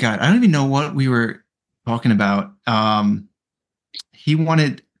 oh my God, I don't even know what we were talking about. He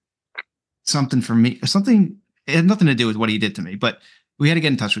wanted something from me, something, it had nothing to do with what he did to me, but we had to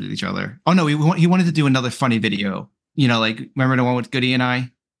get in touch with each other. Oh no, he wanted to do another funny video. Remember the one with Goody and I?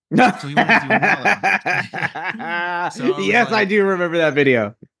 So he wanted to do another. So yes, I do remember that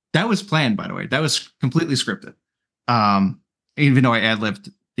video. That was planned, by the way. That was completely scripted. Even though I ad-libbed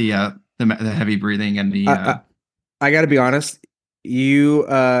the heavy breathing and the. I got to be honest, you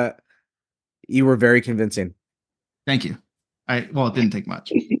were very convincing. Thank you. It didn't take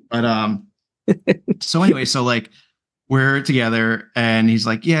much, but so anyway, we're together and he's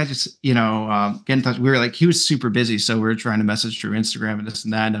like, yeah, just, get in touch. We were he was super busy. So we were trying to message through Instagram and this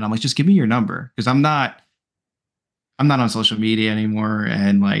and that. And I'm like, just give me your number. Cause I'm not on social media anymore.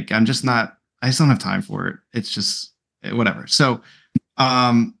 And I just don't have time for it. It's just whatever. So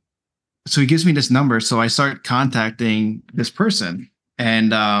he gives me this number. So I start contacting this person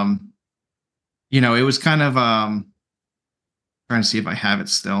and, it was kind of, trying to see if I have it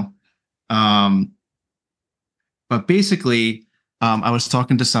still. But basically, I was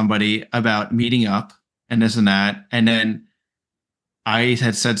talking to somebody about meeting up and this and that. And then I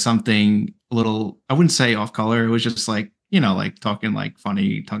had said something a little, I wouldn't say off color. It was just talking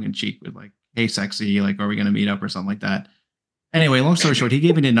funny, tongue in cheek with hey, sexy, are we going to meet up or something like that? Anyway, long story short, he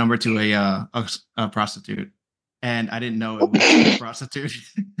gave me the number to a prostitute. And I didn't know it was a prostitute.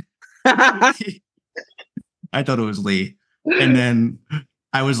 I thought it was Lee. And then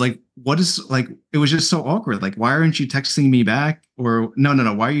I was like, what is it was just so awkward. Why aren't you texting me back? Or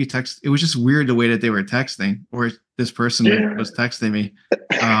no. Why are you it was just weird the way that they were texting, or this person was texting me.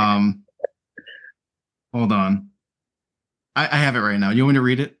 Hold on. I have it right now. You want me to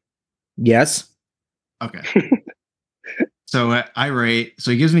read it? Yes. Okay. So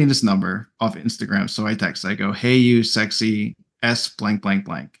so he gives me this number off Instagram. So I text, I go, hey, you sexy S blank, blank,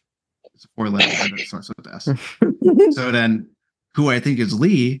 blank. It's a 4-letter word that starts with S. So then who I think is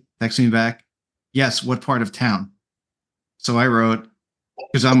Lee texts me back, yes, what part of town? So I wrote,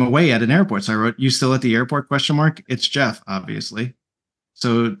 because I'm away at an airport. So I wrote, you still at the airport, question mark? It's Jeff, obviously.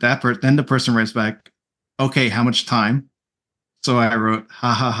 So then the person writes back, okay, how much time? So I wrote,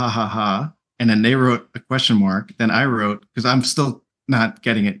 ha, ha, ha, ha, ha. And then they wrote a question mark. Then I wrote, because I'm still not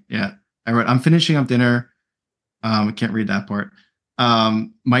getting it yet. I wrote, I'm finishing up dinner. I can't read that part.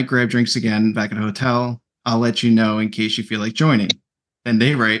 Might grab drinks again back at the hotel. I'll let you know in case you feel like joining. And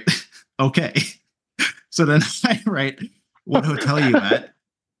they write, okay. So then I write, what hotel you at?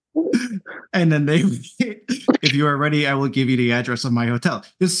 And then they, if you are ready, I will give you the address of my hotel.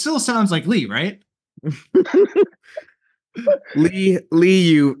 This still sounds like Lee, right? Lee,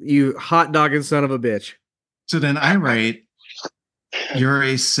 you hot dogging son of a bitch. So then I write, "You're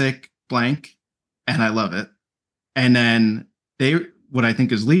a sick blank," and I love it. And then what I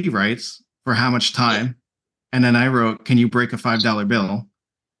think is Lee writes, "For how much time?" And then I wrote, "Can you break a $5 bill?"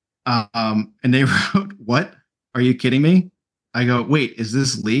 And they wrote, "What? Are you kidding me?" I go, "Wait, is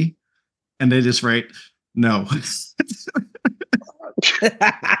this Lee?" And they just write, "No."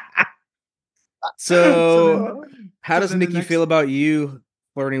 So how does Nikki feel about you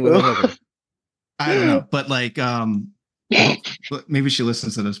flirting with a hooker? I don't know, but like, maybe she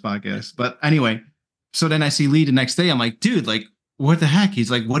listens to this podcast. But anyway, so then I see Lee the next day. I'm like, dude, like, what the heck?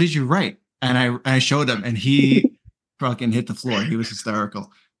 He's like, what did you write? And I showed him, and he fucking hit the floor. He was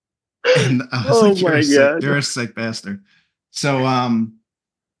hysterical. And I was like, you're a sick bastard. So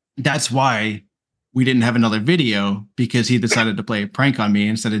that's why we didn't have another video, because he decided to play a prank on me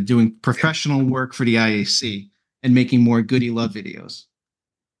instead of doing professional work for the IAC and making more goody love videos.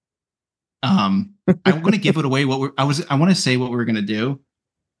 I want to give it away. I want to say what we're going to do,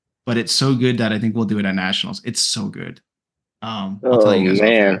 but it's so good that I think we'll do it at nationals. It's so good. I'll tell you guys off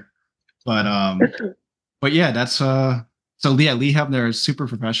air. But yeah, that's so yeah, Lee Hebner is super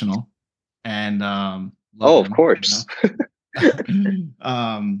professional, and of course.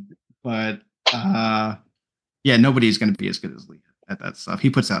 But yeah, nobody's going to be as good as Lee at that stuff.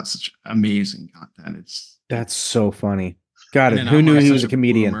 He puts out such amazing content. That's so funny. Got it. Who knew he was a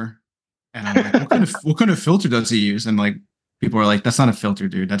comedian? Boomer. And I'm like, what kind of filter does he use? And like, people are like, that's not a filter,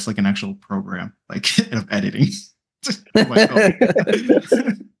 dude. That's like an actual program, like of editing. Like, oh.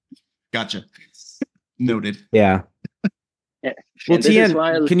 Gotcha. Noted. Yeah. Well, Tien,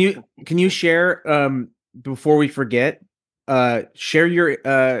 can you share before we forget? Share your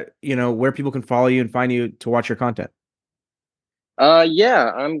where people can follow you and find you to watch your content.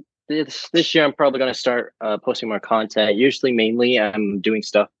 Yeah, this year I'm probably going to start posting more content. Usually, mainly, I'm doing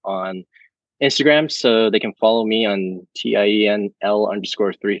stuff on Instagram, so they can follow me on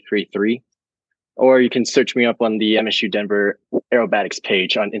TIENL_333, or you can search me up on the MSU Denver Aerobatics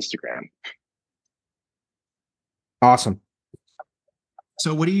page on Instagram. Awesome.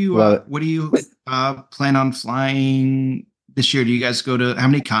 So what do you plan on flying this year? Do you guys go to, how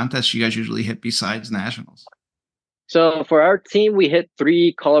many contests do you guys usually hit besides nationals? So for our team, we hit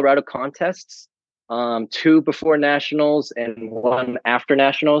 3 Colorado contests, 2 before nationals and 1 after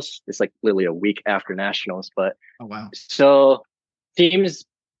nationals. It's like literally a week after nationals. But oh wow! So teams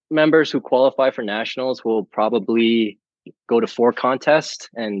members who qualify for nationals will probably go to 4 contests,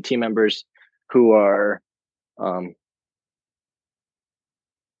 and team members who are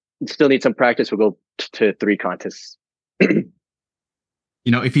still need some practice will go to 3 contests.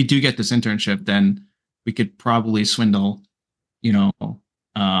 If you do get this internship, then we could probably swindle,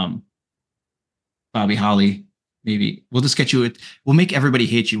 Bobby Holly. Maybe we'll just get you. We'll make everybody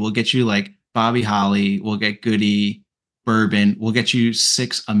hate you. We'll get you like Bobby Holly. We'll get Goody, Bourbon. We'll get you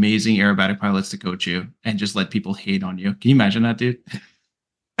 6 amazing aerobatic pilots to coach you, and just let people hate on you. Can you imagine that, dude?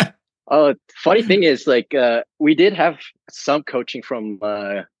 Funny thing is, like, we did have some coaching from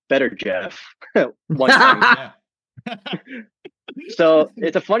Better Jeff one time. So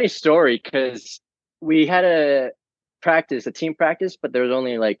it's a funny story because we had a team practice, but there was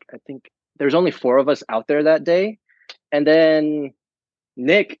only there was only 4 of us out there that day. And then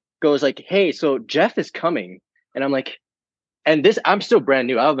Nick goes like, "Hey, so Jeff is coming." And I'm like, and I'm still brand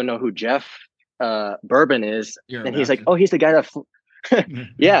new. I don't even know who Jeff Bourbon is. And he's like, "Oh, he's the guy that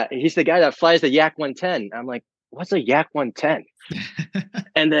yeah, he's the guy that flies the Yak 110. I'm like, "What's a Yak 110?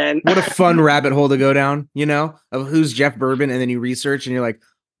 And then what a fun rabbit hole to go down, of who's Jeff Bourbon, and then you research and you're like,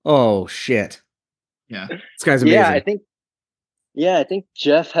 oh shit. Yeah. This guy's amazing. I think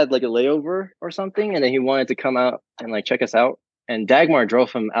Jeff had like a layover or something, and then he wanted to come out and like check us out. And Dagmar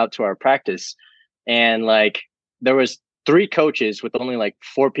drove him out to our practice, and like there was 3 coaches with only like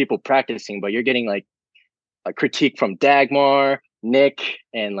 4 people practicing, but you're getting like a critique from Dagmar, Nick,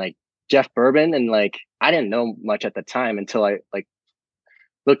 and like Jeff Bourbon. And like I didn't know much at the time until I like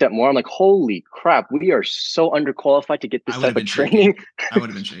looked at more. I'm like, holy crap, we are so underqualified to get this type of training. I would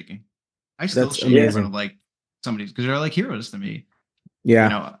have been shaking. I still shake in front of like somebody, because they're like heroes to me.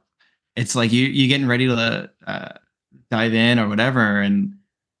 Yeah. It's like you getting ready to dive in or whatever. And,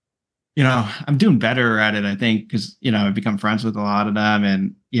 I'm doing better at it, I think, because, I've become friends with a lot of them,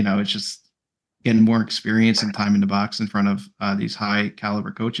 and, it's just getting more experience and time in the box in front of these high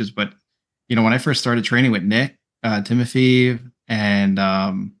caliber coaches. But, when I first started training with Nick, Timothy, and,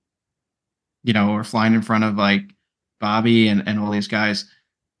 we're flying in front of like Bobby and all these guys,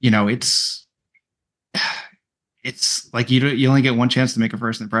 it's like you only get one chance to make a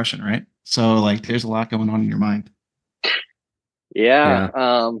first impression, right? So like there's a lot going on in your mind.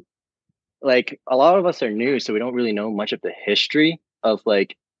 Yeah. Like a lot of us are new, so we don't really know much of the history of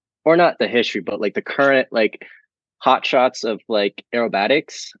like, or not the history, but like the current like hot shots of like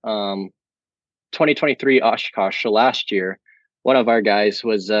aerobatics. 2023 Oshkosh, so last year, one of our guys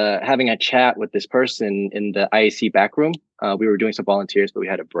was having a chat with this person in the IAC back room. We were doing some volunteers, but we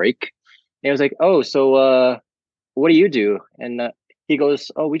had a break. And he was like, "Oh, so what do you do?" And he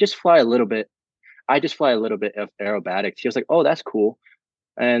goes, "Oh, we just fly a little bit. I just fly a little bit of aerobatics." He was like, "Oh, that's cool."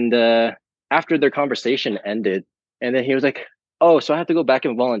 And after their conversation ended, and then he was like, "Oh, so I have to go back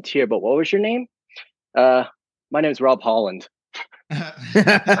and volunteer. But what was your name?" My name's Rob Holland.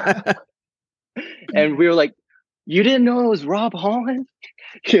 And we were like, "You didn't know it was Rob Holland?"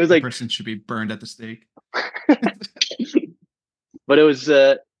 He was like, "Person should be burned at the stake." But it was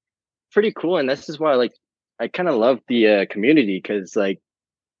pretty cool, and this is why like I kind of love the community, because like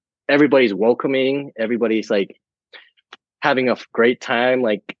everybody's welcoming, everybody's like having a great time.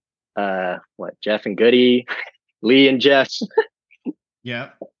 Like Jeff and Goody, Lee and Jeff. Yeah,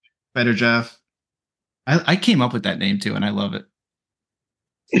 Better Jeff. I came up with that name too, and I love it.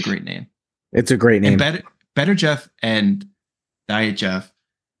 It's a great name. It's a great name. And Better Jeff and Diet Jeff.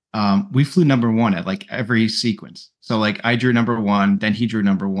 We flew number one at like every sequence. So like I drew number one, then he drew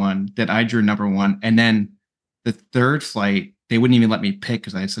number one, then I drew number one, and then the third flight they wouldn't even let me pick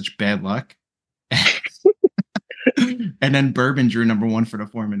because I had such bad luck. And then Bourbon drew number one for the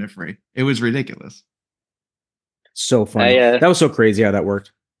 4-minute free. It was ridiculous. So funny. That was so crazy how that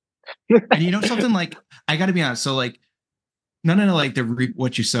worked. And you know something, like I got to be honest. So like, none of like the reap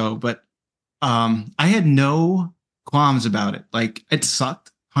what you sow, but I had no qualms about it. Like it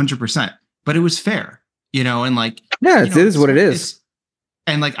sucked 100%, but it was fair, and like it is what it is.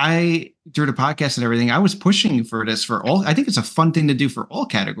 And like I drew the podcast and everything, I was pushing for this for all. I think it's a fun thing to do for all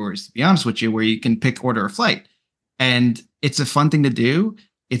categories, to be honest with you, where you can pick order of flight, and it's a fun thing to do.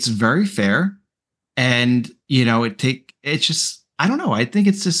 It's very fair, and it's just, I don't know. I think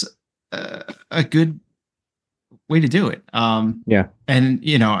it's just a good way to do it. Yeah. And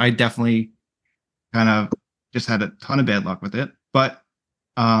I definitely kind of just had a ton of bad luck with it, but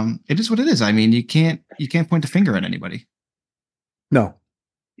it is what it is. I mean, you can't point the finger at anybody. No.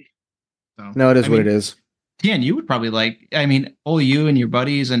 So, no, it is what it is. Tien, you would probably all you and your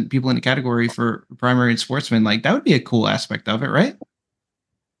buddies and people in the category for primary and sportsman, like that would be a cool aspect of it, right?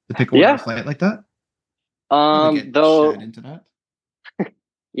 To pick a flight like that. Though into that.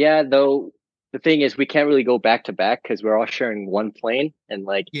 Yeah, though the thing is we can't really go back to back because we're all sharing one plane, and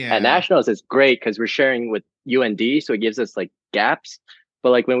like at nationals it's great because we're sharing with UND, so it gives us like gaps.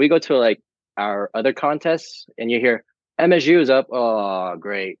 But like when we go to like our other contests and you hear MSU is up, oh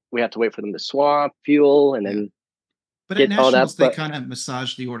great, we have to wait for them to swap fuel and then but get at nationals, all that. They kind of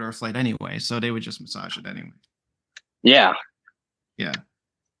massage the order of flight anyway, so they would just massage it anyway. Yeah.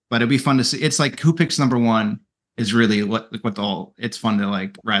 But it'd be fun to see. It's like who picks number one is really what it's fun to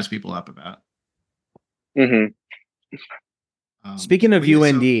like razz people up about. Mm-hmm. Speaking of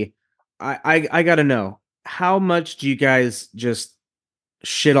UND, I gotta know, how much do you guys just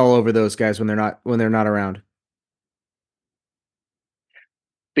shit all over those guys when they're not around?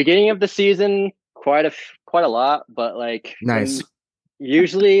 Beginning of the season, quite a lot, but like nice.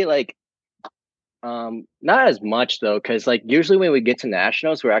 Usually like not as much though, because like usually when we get to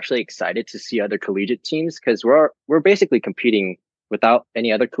nationals, we're actually excited to see other collegiate teams because we're basically competing without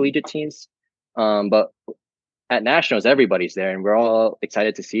any other collegiate teams. But at nationals, everybody's there, and we're all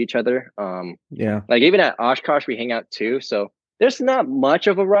excited to see each other. Like even at Oshkosh, we hang out too. So there's not much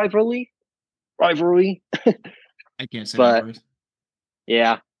of a rivalry. I can't say but that word.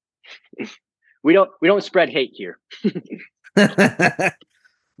 Yeah, we don't spread hate here.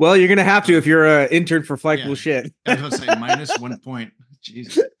 Well, you're gonna have to if you're an intern for Flight Cool Shit. I was gonna say minus 1 point.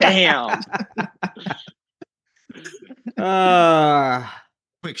 Jesus. Damn.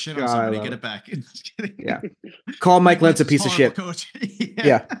 Quick shit on somebody, get it back. Just kidding. Yeah. Call Mike Lentz a piece of shit. Coach.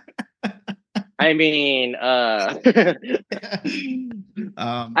 Yeah. I mean,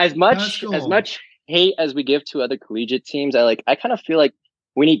 as much hate as we give to other collegiate teams, I kind of feel like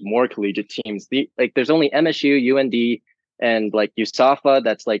we need more collegiate teams. There's only MSU, UND, and like USAFA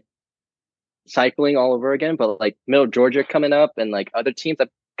that's like cycling all over again. But like Middle Georgia coming up and like other teams, I'm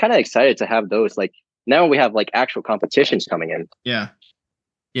kind of excited to have those. Like now we have like actual competitions coming in. Yeah.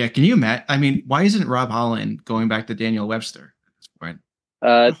 Can you imagine? I mean, why isn't Rob Holland going back to Daniel Webster at this point?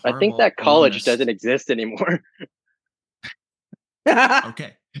 I think that college doesn't exist anymore.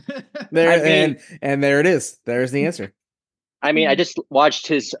 Okay. There it is. There's the answer. I mean, I just watched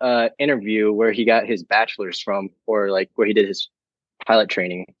his interview where he got his bachelor's from, or like where he did his pilot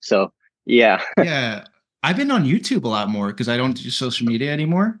training. So yeah. Yeah, I've been on YouTube a lot more because I don't do social media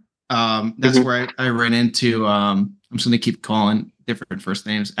anymore. That's where I ran into. I'm just gonna keep calling different first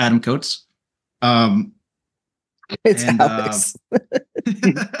names. Adam Coates. It's and, Alex.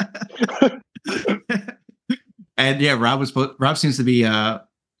 And yeah, Rob seems to be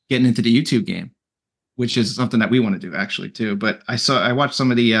getting into the YouTube game, which is something that we want to do actually too. But I watched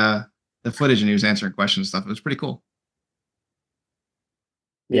some of the footage and he was answering questions and stuff. It was pretty cool.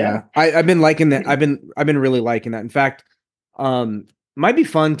 Yeah. I've been liking that. I've been really liking that. In fact, might be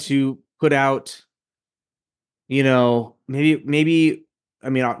fun to put out, maybe I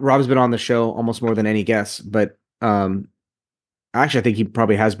mean, Rob's been on the show almost more than any guest, but actually I think he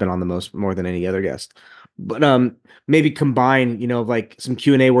probably has been on the more than any other guest. But maybe combine, like some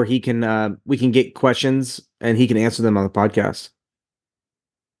Q&A where we can get questions and he can answer them on the podcast.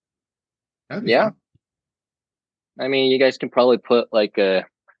 Yeah. Fun. I mean, you guys can probably put like a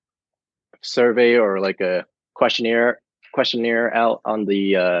survey or like a questionnaire out on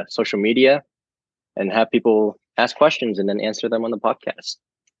the social media and have people ask questions and then answer them on the podcast.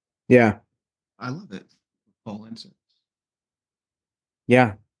 Yeah. I love it. Full answer.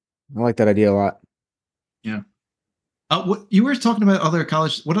 Yeah. I like that idea a lot. Yeah. What you were talking about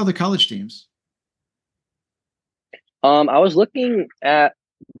what other college teams? I was looking at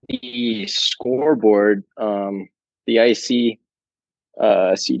the scoreboard, the IC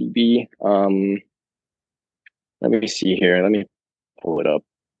CDB. Let me see here. Let me pull it up.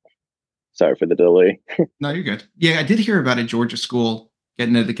 Sorry for the delay. No, you're good. Yeah, I did hear about a Georgia school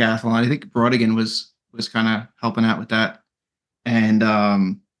getting into the decathlon. I think Brodigan was kind of helping out with that. And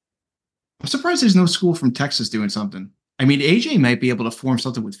I'm surprised there's no school from Texas doing something. I mean, AJ might be able to form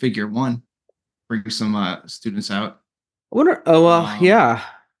something with Figure One, bring some students out. I wonder. Oh well, yeah.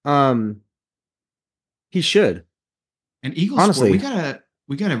 He should. And Eagle Honestly, Sport,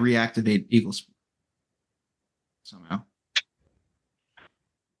 we gotta reactivate Eagle Sport somehow.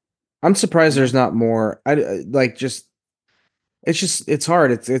 I'm surprised there's not more. It's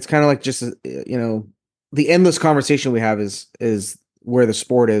hard. It's kind of like just the endless conversation we have is where the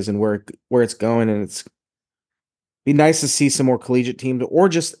sport is and where it's going, and it's be nice to see some more collegiate teams or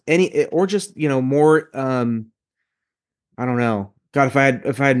just more. I don't know. God,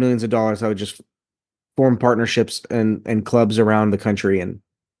 if I had millions of dollars, I would just form partnerships and clubs around the country and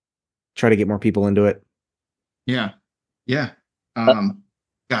try to get more people into it. Yeah.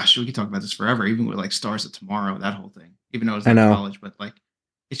 Gosh, we could talk about this forever, even with like Stars of Tomorrow, that whole thing. Even though it's not college, but like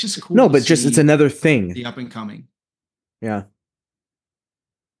it's just cool. No, but just it's another thing. The up and coming. Yeah.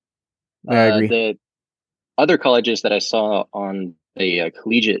 I agree. The other colleges that I saw on the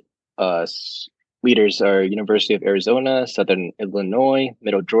collegiate leaders are University of Arizona, Southern Illinois,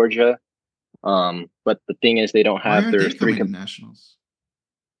 Middle Georgia. But the thing is, they don't have their three nationals.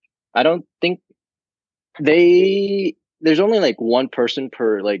 I don't think there's only like one person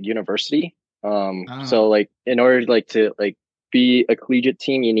per like university. So like in order like to like be a collegiate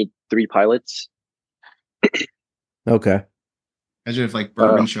team, you need 3 pilots. Okay. Imagine if like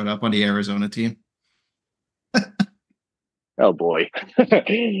Bourbon showed up on the Arizona team. Oh boy.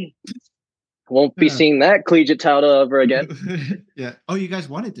 Won't be seeing that collegiate title ever again. Yeah. Oh, you guys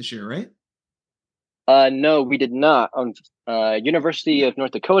won it this year, right? No, we did not. University of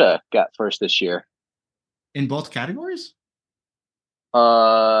North Dakota got first this year. In both categories?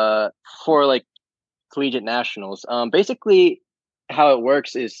 For like collegiate nationals. Basically how it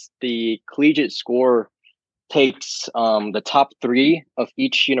works is the collegiate score takes the top 3 of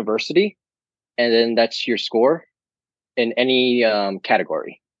each university, and then that's your score in any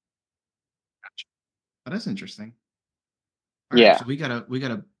category. Oh, that's interesting. All right, so we gotta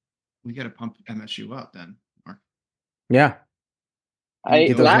pump MSU up then, Mark. Yeah.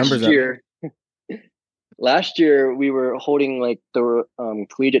 Last year we were holding like the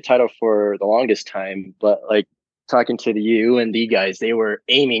collegiate title for the longest time, but like talking to the U and the guys, they were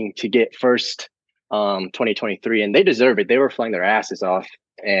aiming to get first 2023, and they deserve it. They were flying their asses off,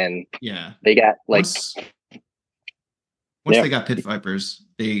 and they got like once they got Pit Vipers,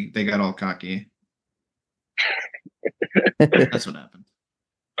 they got all cocky. That's what happened.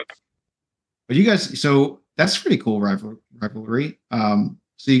 But you guys, so that's pretty cool rivalry.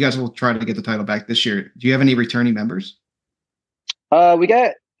 So you guys will try to get the title back this year. Do you have any returning members? We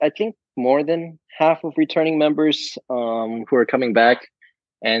got, I think, more than half of returning members who are coming back,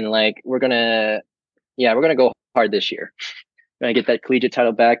 and like we're gonna go hard this year. We're gonna get that collegiate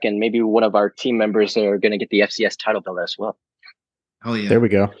title back, and maybe one of our team members are gonna get the FCS title belt as well. Oh yeah, there we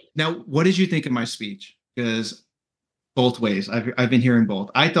go. Now, what did you think of my speech? Because both ways. I've been hearing both.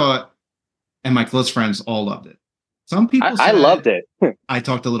 I thought, and my close friends all loved it. Some people I said loved it. I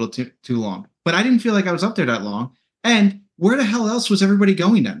talked a little too long, but I didn't feel like I was up there that long. And where the hell else was everybody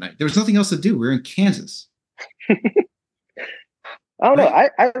going that night? There was nothing else to do. We were in Kansas. I don't know.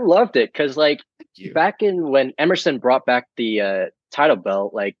 Right? I loved it because like You. back in when Emerson brought back the title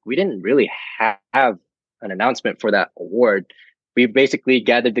belt, like we didn't really have an announcement for that award. We basically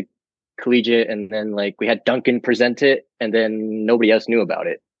gathered the collegiate, and then like we had Duncan present it, and then nobody else knew about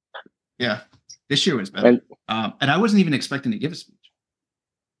it. Yeah, this year was better. And I wasn't even expecting to give a speech.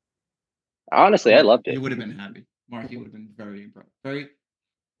 Honestly, Mark, I loved it. You would have been happy. Mark, you would have been very impressed. Very.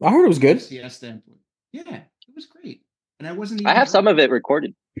 I heard it was good. CS standpoint. Yeah, it was great. And I wasn't. I have some of it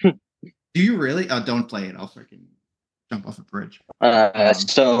recorded. Do you really? Don't play it. I'll freaking jump off a bridge.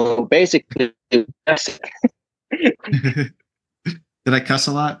 So basically, Did I cuss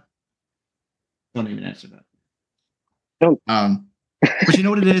a lot? Don't even answer that. Don't. But you know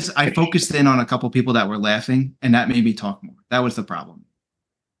what it is? I focused in on a couple people that were laughing, and that made me talk more. That was the problem.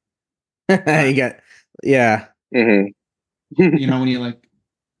 You got, yeah. Mm-hmm. You know, when you like,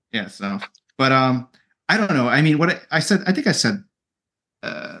 yeah. So, but I don't know. I mean, what I said, I think I said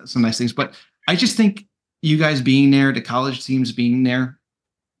some nice things, but I just think you guys being there, the college teams being there,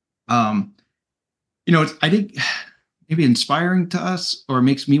 you know, I think maybe inspiring to us, or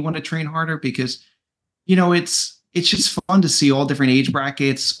makes me want to train harder, because, you know, it's just fun to see all different age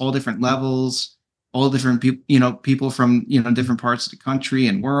brackets, all different levels, all different people, you know, people from, you know, different parts of the country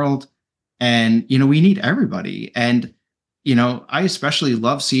and world. And, you know, we need everybody. And, you know, I especially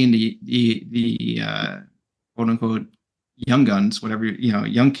love seeing the quote unquote young guns, whatever, you know,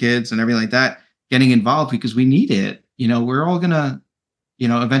 young kids and everything like that getting involved, because we need it. You know, we're all gonna, you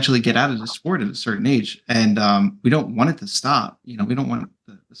know, eventually get out of the sport at a certain age, and we don't want it to stop. You know, we don't want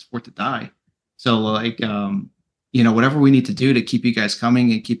the sport to die. So like, you know, whatever we need to do to keep you guys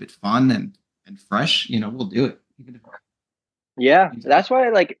coming and keep it fun and fresh, you know, we'll do it. Yeah, that's why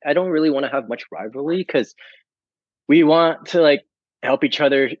like I don't really want to have much rivalry, because we want to like help each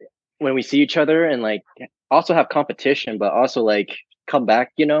other when we see each other, and like also have competition, but also like come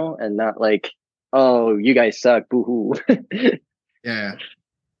back, you know, and not like, oh, you guys suck, boo-hoo. Yeah.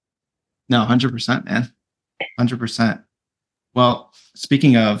 No, 100%, man. 100%. Well,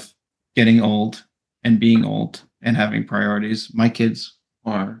 speaking of getting old and being old and having priorities, my kids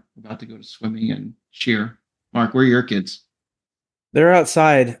are about to go to swimming and cheer. Mark, where are your kids? They're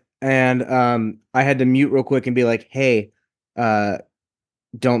outside, and I had to mute real quick and be like, "Hey,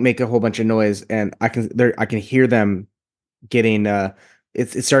 don't make a whole bunch of noise." And I can hear them getting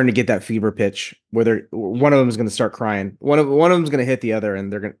it's starting to get that fever pitch where one of them is going to start crying. One of them is going to hit the other,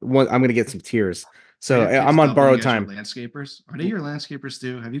 and I'm going to get some tears. So I'm on borrowed time. Landscapers, are they your landscapers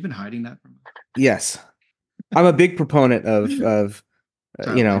too? Have you been hiding that from them? Yes, I'm a big proponent of you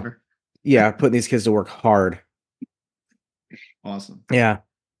know, labor. Yeah, putting these kids to work hard. Awesome. Yeah.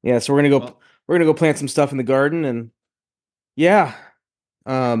 So we're gonna go plant some stuff in the garden, and yeah.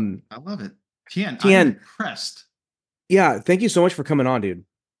 I love it. Tien, I'm impressed. Yeah, thank you so much for coming on, dude.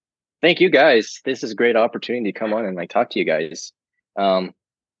 Thank you guys. This is a great opportunity to come on and like talk to you guys.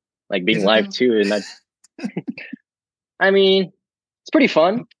 Like being live too, and that I mean, it's pretty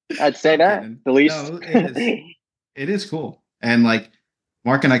fun. I'd say that the least. No, it is. It is cool. And like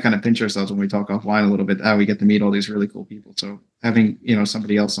Mark and I kind of pinch ourselves when we talk offline a little bit, how we get to meet all these really cool people. So having, you know,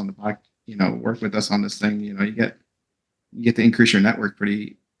 somebody else on the podcast, you know, work with us on this thing, you know, you get to increase your network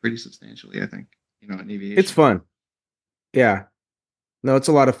pretty substantially, I think, you know, in aviation. It's fun. Yeah. No, it's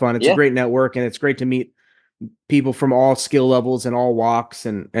a lot of fun. It's a great network, and it's great to meet people from all skill levels and all walks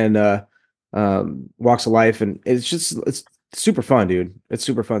and walks of life. And it's super fun, dude. It's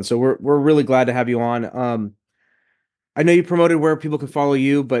super fun. So we're really glad to have you on. I know you promoted where people can follow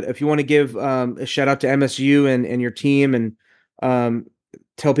you, but if you want to give a shout out to MSU and your team, and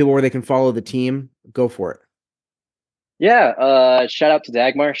tell people where they can follow the team, go for it. Yeah, shout out to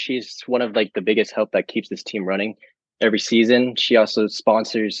Dagmar. She's one of like the biggest help that keeps this team running every season. She also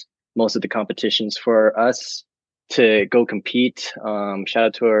sponsors most of the competitions for us to go compete. Shout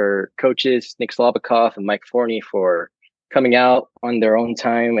out to our coaches, Nick Slobakov and Mike Forney, for coming out on their own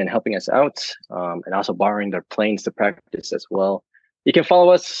time and helping us out, and also borrowing their planes to practice as well. You can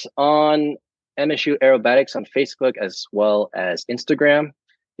follow us on MSU Aerobatics on Facebook as well as Instagram.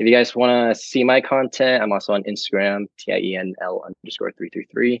 If you guys want to see my content, I'm also on Instagram,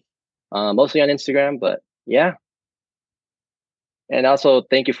 TIENL_333. Mostly on Instagram, but yeah. And also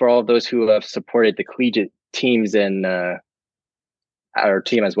thank you for all of those who have supported the collegiate teams and our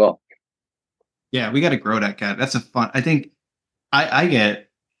team as well. Yeah, we got to grow that, cat. That's a fun. I think I get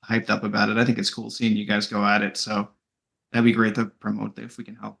hyped up about it. I think it's cool seeing you guys go at it. So that'd be great to promote if we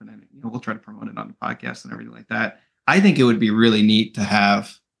can help. And then, we'll try to promote it on the podcast and everything like that. I think it would be really neat to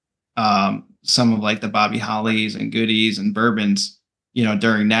have some of like the Bobby Hollies and Goodies and bourbons,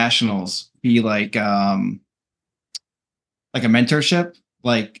 during nationals be like a mentorship,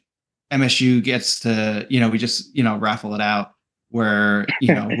 like MSU gets to, we just, raffle it out where,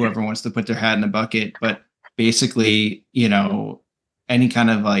 whoever wants to put their hat in the bucket, but basically, any kind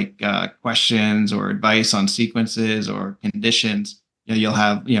of like questions or advice on sequences or conditions, you'll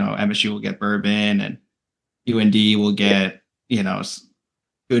have, MSU will get bourbon and UND will get,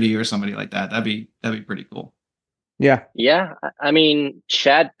 Goody or somebody like that. That'd be pretty cool. Yeah. Yeah. I mean,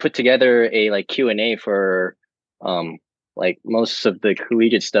 Chad put together a like Q&A for like most of the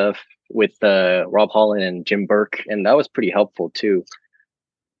collegiate stuff with Rob Holland and Jim Burke, and that was pretty helpful too.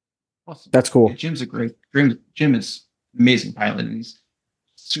 Awesome. That's cool. Yeah, Jim is an amazing pilot, and he's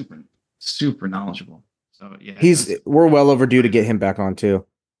super knowledgeable. So yeah, we're well overdue to get him back on too.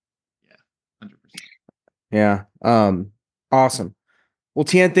 Yeah, 100%. Yeah. Awesome. Well,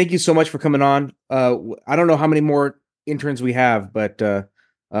 Tien, thank you so much for coming on. I don't know how many more interns we have, but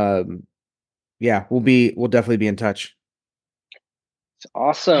yeah, we'll definitely be in touch. It's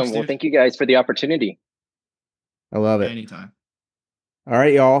awesome. Thanks, well, dude. thank you guys for the opportunity. I love it. Anytime. All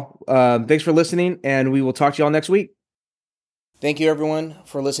right, y'all. Thanks for listening, and we will talk to y'all next week. Thank you, everyone,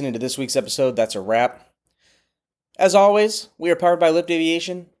 for listening to this week's episode. That's a wrap. As always, we are powered by Lift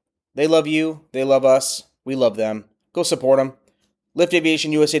Aviation. They love you. They love us. We love them. Go support them.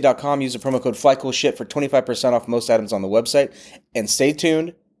 LiftAviationUSA.com. Use the promo code FlyCoolShit for 25% off most items on the website. And stay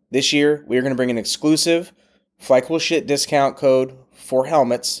tuned. This year, we are going to bring an exclusive FlyCoolShit discount code for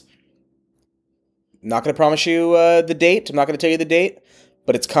helmets. Not going to promise you the date. I'm not going to tell you the date,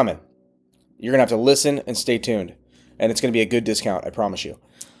 but it's coming. You're going to have to listen and stay tuned. And it's going to be a good discount, I promise you.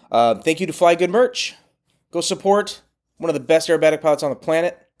 Thank you to Fly Good Merch. Go support one of the best aerobatic pilots on the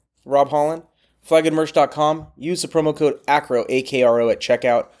planet, Rob Holland. FlyGoodMerch.com. Use the promo code ACRO, AKRO, at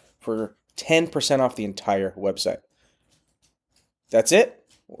checkout for 10% off the entire website. That's it.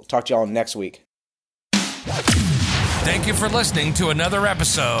 We'll talk to y'all next week. Thank you for listening to another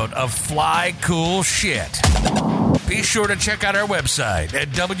episode of Fly Cool Shit. Be sure to check out our website at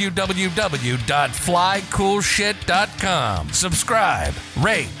www.flycoolshit.com. Subscribe,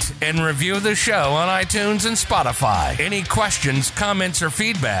 rate, and review the show on iTunes and Spotify. Any questions, comments, or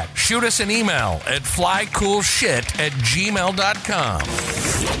feedback, shoot us an email at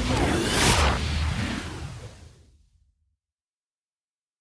flycoolshit@gmail.com.